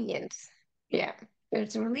relief. Poignant. Yeah,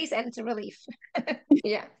 it's a release and it's a relief.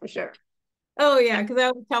 Yeah, for sure. Oh yeah, because I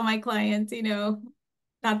always tell my clients,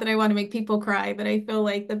 not that I want to make people cry, but I feel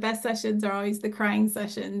like the best sessions are always the crying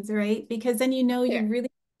sessions, right? Because then you Yeah, really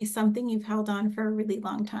something you've held on for a really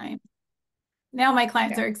long time. Now my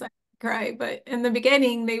clients yeah, are excited to cry, but in the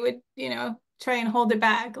beginning they would, try and hold it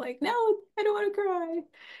back, like, no, I don't want to cry.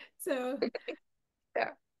 So yeah,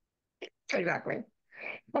 exactly.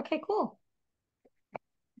 Okay, cool.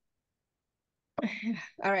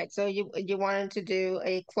 All right, so you wanted to do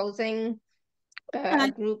a uh, closing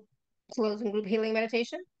group healing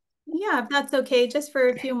meditation? yeah, if that's okay, just for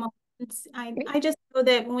a few moments. I just know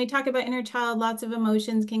that when we talk about inner child, lots of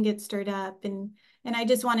emotions can get stirred up, and I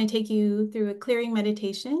just want to take you through a clearing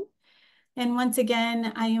meditation. And once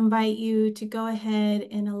again, I invite you to go ahead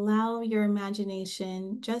and allow your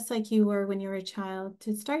imagination, just like you were when you were a child,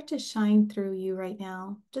 to start to shine through you right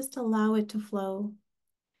now. Just allow it to flow.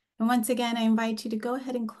 And once again, I invite you to go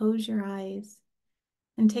ahead and close your eyes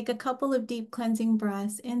and take a couple of deep cleansing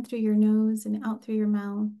breaths in through your nose and out through your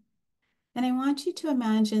mouth. And I want you to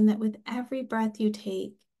imagine that with every breath you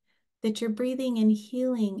take, that you're breathing in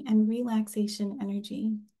healing and relaxation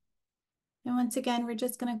energy. And once again, we're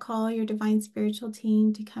just going to call your divine spiritual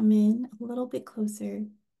team to come in a little bit closer.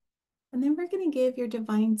 And then we're going to give your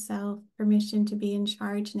divine self permission to be in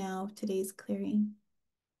charge now of today's clearing.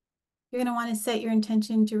 You're going to want to set your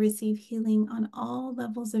intention to receive healing on all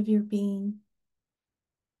levels of your being.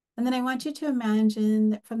 And then I want you to imagine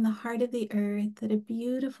that from the heart of the earth, that a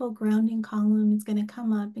beautiful grounding column is going to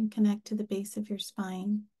come up and connect to the base of your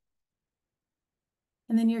spine.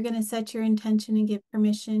 And then you're going to set your intention and give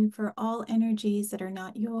permission for all energies that are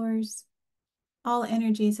not yours, all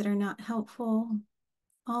energies that are not helpful,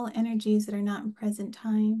 all energies that are not in present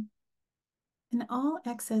time, and all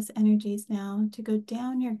excess energies now to go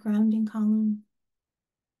down your grounding column,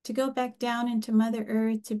 to go back down into Mother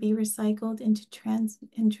Earth, to be recycled into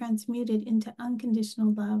transmuted into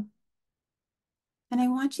unconditional love. And I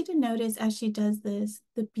want you to notice as she does this,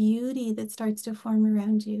 the beauty that starts to form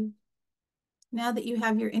around you. Now that you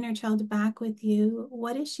have your inner child back with you,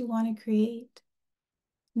 what does she want to create?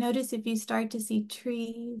 Notice if you start to see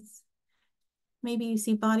trees, maybe you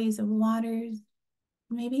see bodies of waters,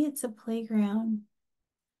 maybe it's a playground,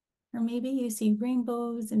 or maybe you see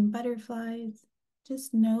rainbows and butterflies.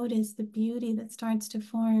 Just notice the beauty that starts to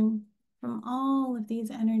form from all of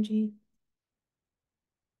these energies.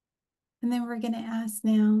 And then we're going to ask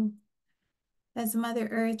now as Mother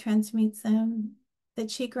Earth transmutes them, that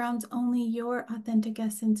she grounds only your authentic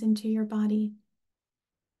essence into your body.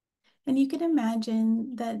 And you can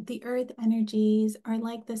imagine that the earth energies are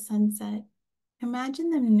like the sunset. Imagine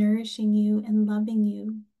them nourishing you and loving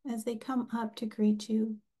you as they come up to greet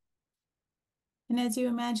you. And as you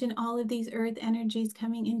imagine all of these earth energies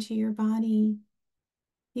coming into your body,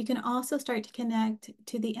 you can also start to connect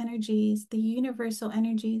to the energies, the universal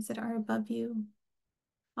energies that are above you,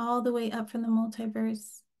 all the way up from the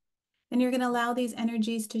multiverse. And you're going to allow these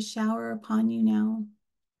energies to shower upon you now,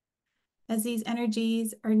 as these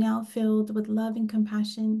energies are now filled with love and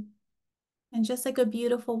compassion. And just like a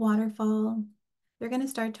beautiful waterfall, they're going to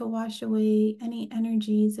start to wash away any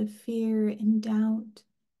energies of fear and doubt,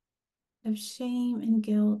 of shame and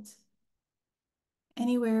guilt,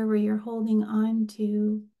 anywhere where you're holding on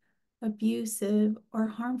to abusive or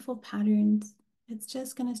harmful patterns. It's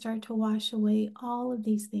just going to start to wash away all of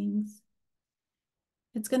these things.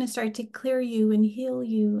 It's going to start to clear you and heal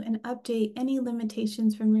you and update any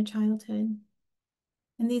limitations from your childhood.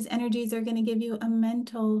 And these energies are going to give you a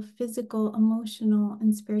mental, physical, emotional,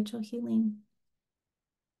 and spiritual healing.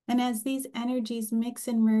 And as these energies mix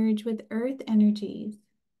and merge with earth energies,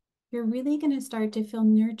 you're really going to start to feel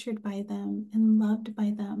nurtured by them and loved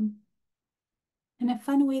by them. And a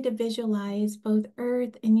fun way to visualize both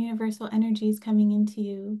earth and universal energies coming into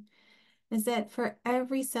you is that for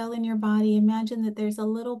every cell in your body, imagine that there's a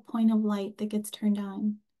little point of light that gets turned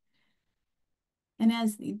on. And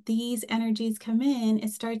as these energies come in,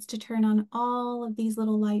 it starts to turn on all of these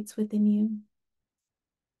little lights within you.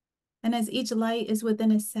 And as each light is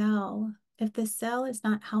within a cell, if the cell is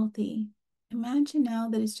not healthy, imagine now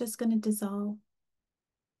that it's just going to dissolve.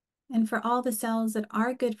 And for all the cells that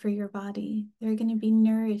are good for your body, they're going to be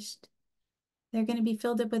nourished. They're going to be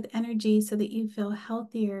filled up with energy so that you feel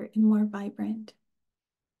healthier and more vibrant.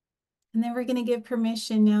 And then we're going to give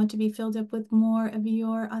permission now to be filled up with more of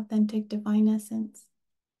your authentic divine essence.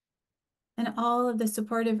 And all of the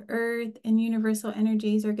supportive earth and universal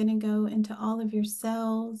energies are going to go into all of your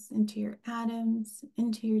cells, into your atoms,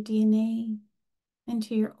 into your DNA,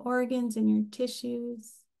 into your organs and your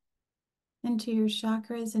tissues, into your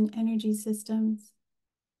chakras and energy systems.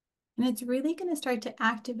 And it's really going to start to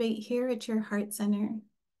activate here at your heart center.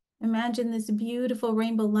 Imagine this beautiful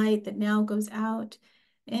rainbow light that now goes out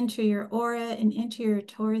into your aura and into your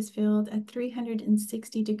torus field at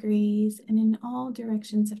 360 degrees and in all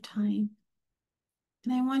directions of time.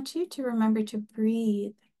 And I want you to remember to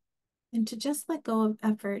breathe and to just let go of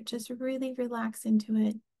effort. Just really relax into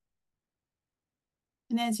it.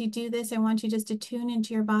 And as you do this, I want you just to tune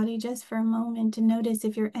into your body just for a moment to notice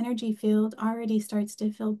if your energy field already starts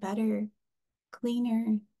to feel better,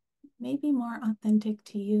 cleaner, maybe more authentic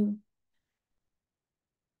to you.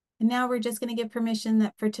 And now we're just going to give permission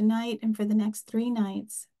that for tonight and for the next 3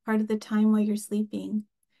 nights, part of the time while you're sleeping,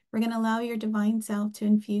 we're going to allow your divine self to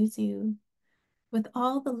infuse you with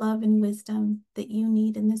all the love and wisdom that you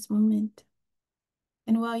need in this moment.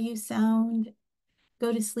 And while you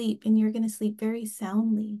go to sleep, and you're going to sleep very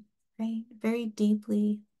soundly, right? Very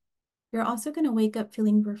deeply. You're also going to wake up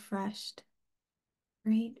feeling refreshed,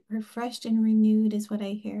 right? Refreshed and renewed is what I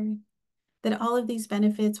hear. That all of these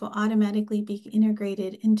benefits will automatically be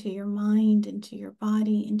integrated into your mind, into your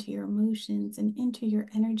body, into your emotions, and into your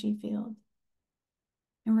energy field.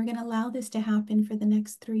 And we're going to allow this to happen for the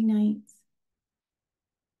next 3 nights.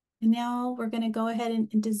 And now we're going to go ahead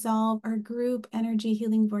and dissolve our group energy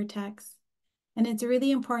healing vortex. And it's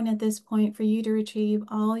really important at this point for you to retrieve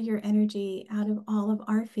all your energy out of all of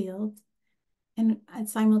our fields. And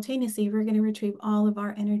simultaneously, we're going to retrieve all of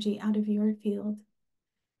our energy out of your field.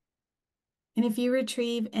 And if you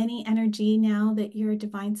retrieve any energy now that your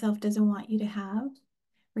divine self doesn't want you to have,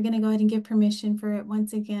 we're going to go ahead and give permission for it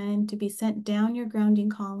once again to be sent down your grounding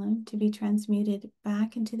column, to be transmuted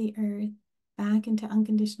back into the earth, back into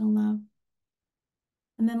unconditional love.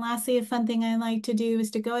 And then lastly, a fun thing I like to do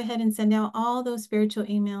is to go ahead and send out all those spiritual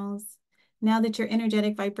emails. Now that your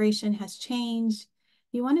energetic vibration has changed,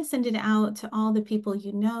 you want to send it out to all the people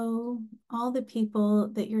you know, all the people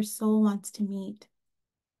that your soul wants to meet,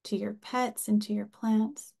 to your pets and to your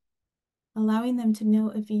plants, allowing them to know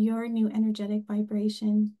of your new energetic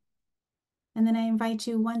vibration. And then I invite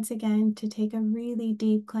you once again to take a really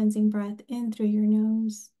deep cleansing breath in through your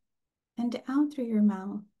nose and out through your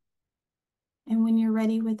mouth. And when you're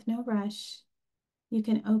ready with no rush, you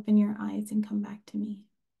can open your eyes and come back to me.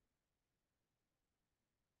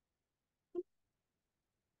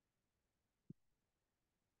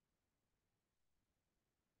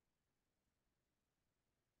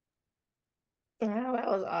 Wow, that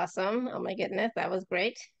was awesome. Oh my goodness, that was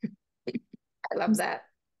great. I love that.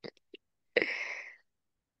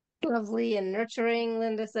 Lovely and nurturing,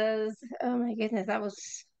 Linda says. Oh my goodness, that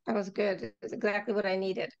was good. It was exactly what I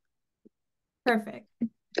needed. Perfect.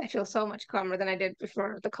 I feel so much calmer than I did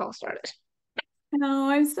before the call started. Oh,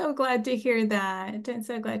 I'm so glad to hear that. I'm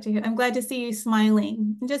so glad to hear. I'm glad to see you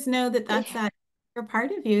smiling. And just know that that's that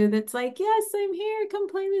part of you that's like, yes, I'm here. Come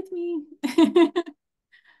play with me.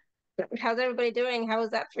 How's everybody doing? How was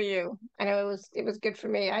that for you? I know it was good for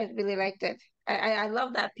me. I really liked it. I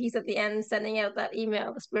love that piece at the end, sending out that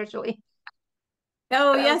email spiritually.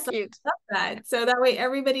 Oh, That yes, was cute. I love that. So that way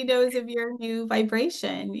everybody knows of your new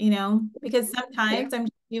vibration, because sometimes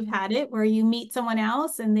you've had it where you meet someone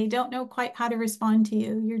else and they don't know quite how to respond to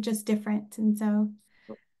you. You're just different. And so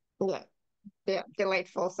Yeah,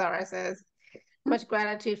 delightful, Sarah says. Much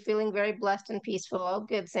gratitude, feeling very blessed and peaceful.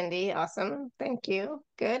 Good, Cindy. Awesome. Thank you.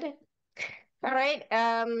 Good. All right.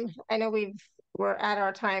 I know we're at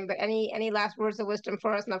our time, but any last words of wisdom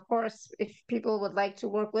for us? And of course, if people would like to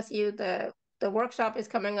work with you, the workshop is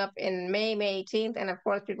coming up in May 18th, and of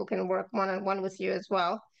course, people can work one-on-one with you as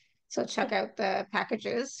well. So check out the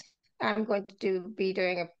packages. I'm going to be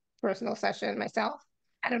doing a personal session myself.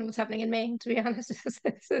 I don't know what's happening in May, to be honest.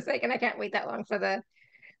 And I can't wait that long for the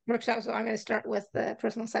workshop, so I'm going to start with the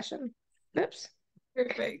personal session. Oops.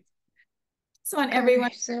 perfect. So on everyone,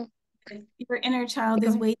 Right, so your inner child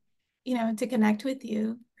is waiting, to connect with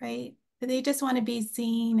you, right? They just want to be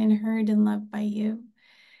seen and heard and loved by you.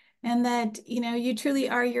 And that, you truly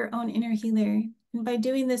are your own inner healer. And by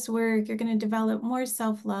doing this work, you're going to develop more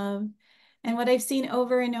self-love. And what I've seen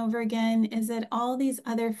over and over again is that all these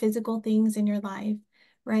other physical things in your life,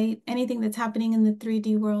 right? Anything that's happening in the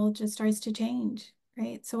 3D world just starts to change,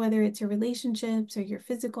 right? So whether it's your relationships or your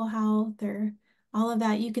physical health or all of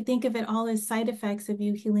that, you could think of it all as side effects of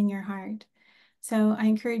you healing your heart. So I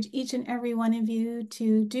encourage each and every one of you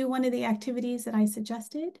to do one of the activities that I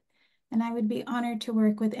suggested. And I would be honored to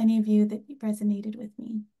work with any of you that resonated with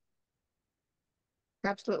me.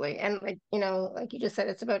 absolutely. And like you just said,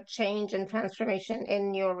 it's about change and transformation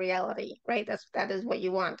in your reality, right? That is what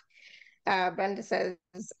you want. Brenda says,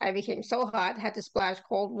 I became so hot, had to splash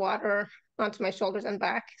cold water onto my shoulders and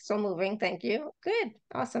back. So moving. Thank you. Good.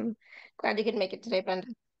 Awesome. Glad you could make it today, Brenda.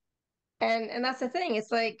 And that's the thing.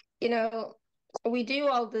 It's like, we do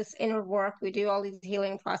all this inner work, we do all these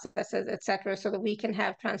healing processes, etc., so that we can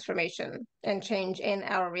have transformation and change in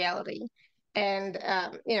our reality. And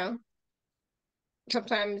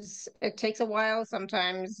sometimes it takes a while.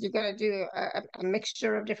 Sometimes you got to do a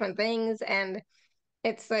mixture of different things. And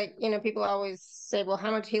it's like, people always say, well,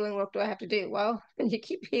 how much healing work do I have to do? Well, you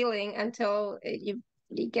keep healing until you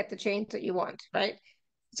get the change that you want, right?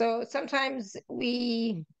 So sometimes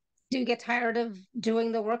we do get tired of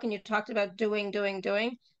doing the work, and you talked about doing.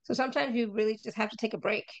 So sometimes you really just have to take a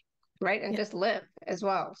break, right? And just live as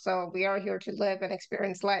well. So we are here to live and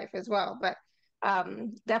experience life as well. But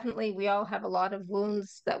definitely we all have a lot of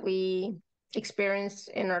wounds that we experienced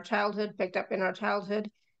in our childhood, picked up in our childhood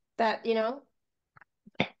that,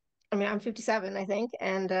 I mean, I'm 57, I think,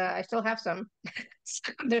 and I still have some.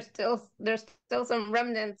 there's still some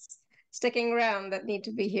remnants sticking around that need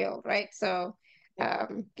to be healed, right? So,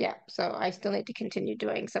 yeah. So I still need to continue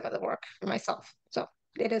doing some of the work for myself. So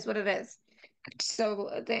it is what it is. So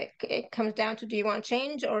it comes down to, do you want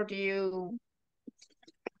change or do you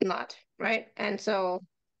not, right? And so,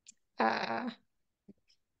 uh,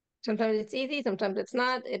 sometimes it's easy, sometimes it's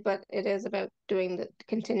not, but it is about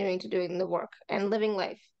continuing to doing the work and living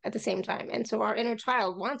life at the same time. And so our inner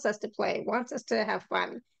child wants us to play, wants us to have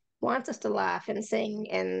fun, wants us to laugh and sing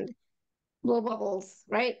and blow bubbles,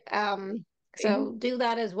 right? So do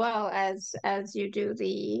that as well as you do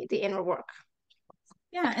the inner work.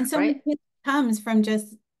 Yeah, and so right? much comes from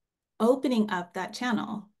just opening up that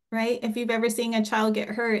channel, right? If you've ever seen a child get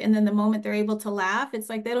hurt and then the moment they're able to laugh, it's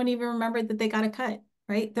like they don't even remember that they got a cut,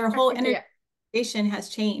 right? Their whole energy has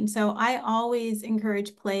changed. So I always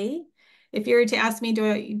encourage play. If you were to ask me,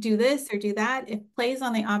 do I do this or do that? If play is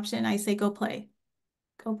on the option, I say go play.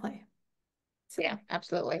 Go play. So. Yeah,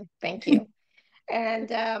 absolutely. Thank you. And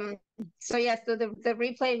so yes, so the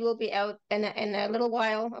replay will be out in a little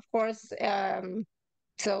while, of course.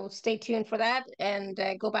 So stay tuned for that, and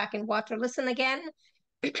go back and watch or listen again.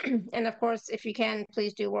 And of course, if you can,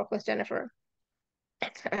 please do work with Jennifer.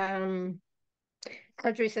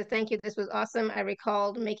 Audrey says, thank you. This was awesome. I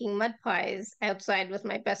recalled making mud pies outside with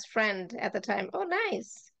my best friend at the time. Oh,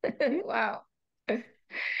 nice. Wow.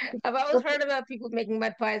 I've always heard about people making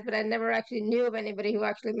mud pies, but I never actually knew of anybody who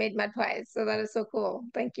actually made mud pies. So that is so cool.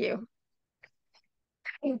 Thank you.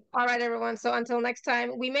 All right, everyone. So until next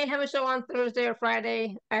time, we may have a show on Thursday or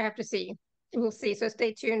Friday. I have to see. We'll see. So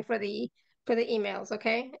stay tuned for the for the emails,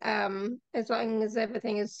 okay? As long as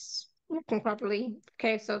everything is working properly.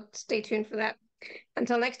 Okay, so stay tuned for that.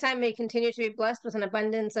 Until next time, may you continue to be blessed with an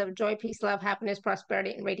abundance of joy, peace, love, happiness,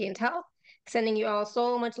 prosperity, and radiant health. Sending you all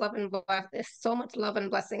so much love and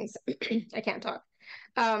blessings. I can't talk.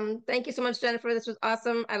 Thank you so much, Jennifer. This was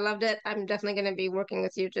awesome. I loved it. I'm definitely going to be working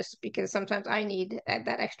with you just because sometimes I need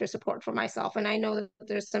that extra support for myself. And I know that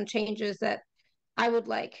there's some changes that I would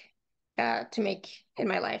like to make in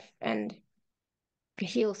my life and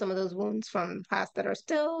heal some of those wounds from the past that are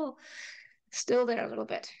still there a little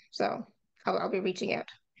bit. So I'll be reaching out.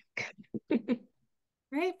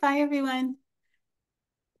 Great. Bye, everyone.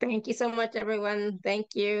 Thank you so much, everyone.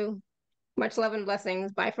 Thank you. Much love and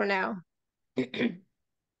blessings. Bye for now.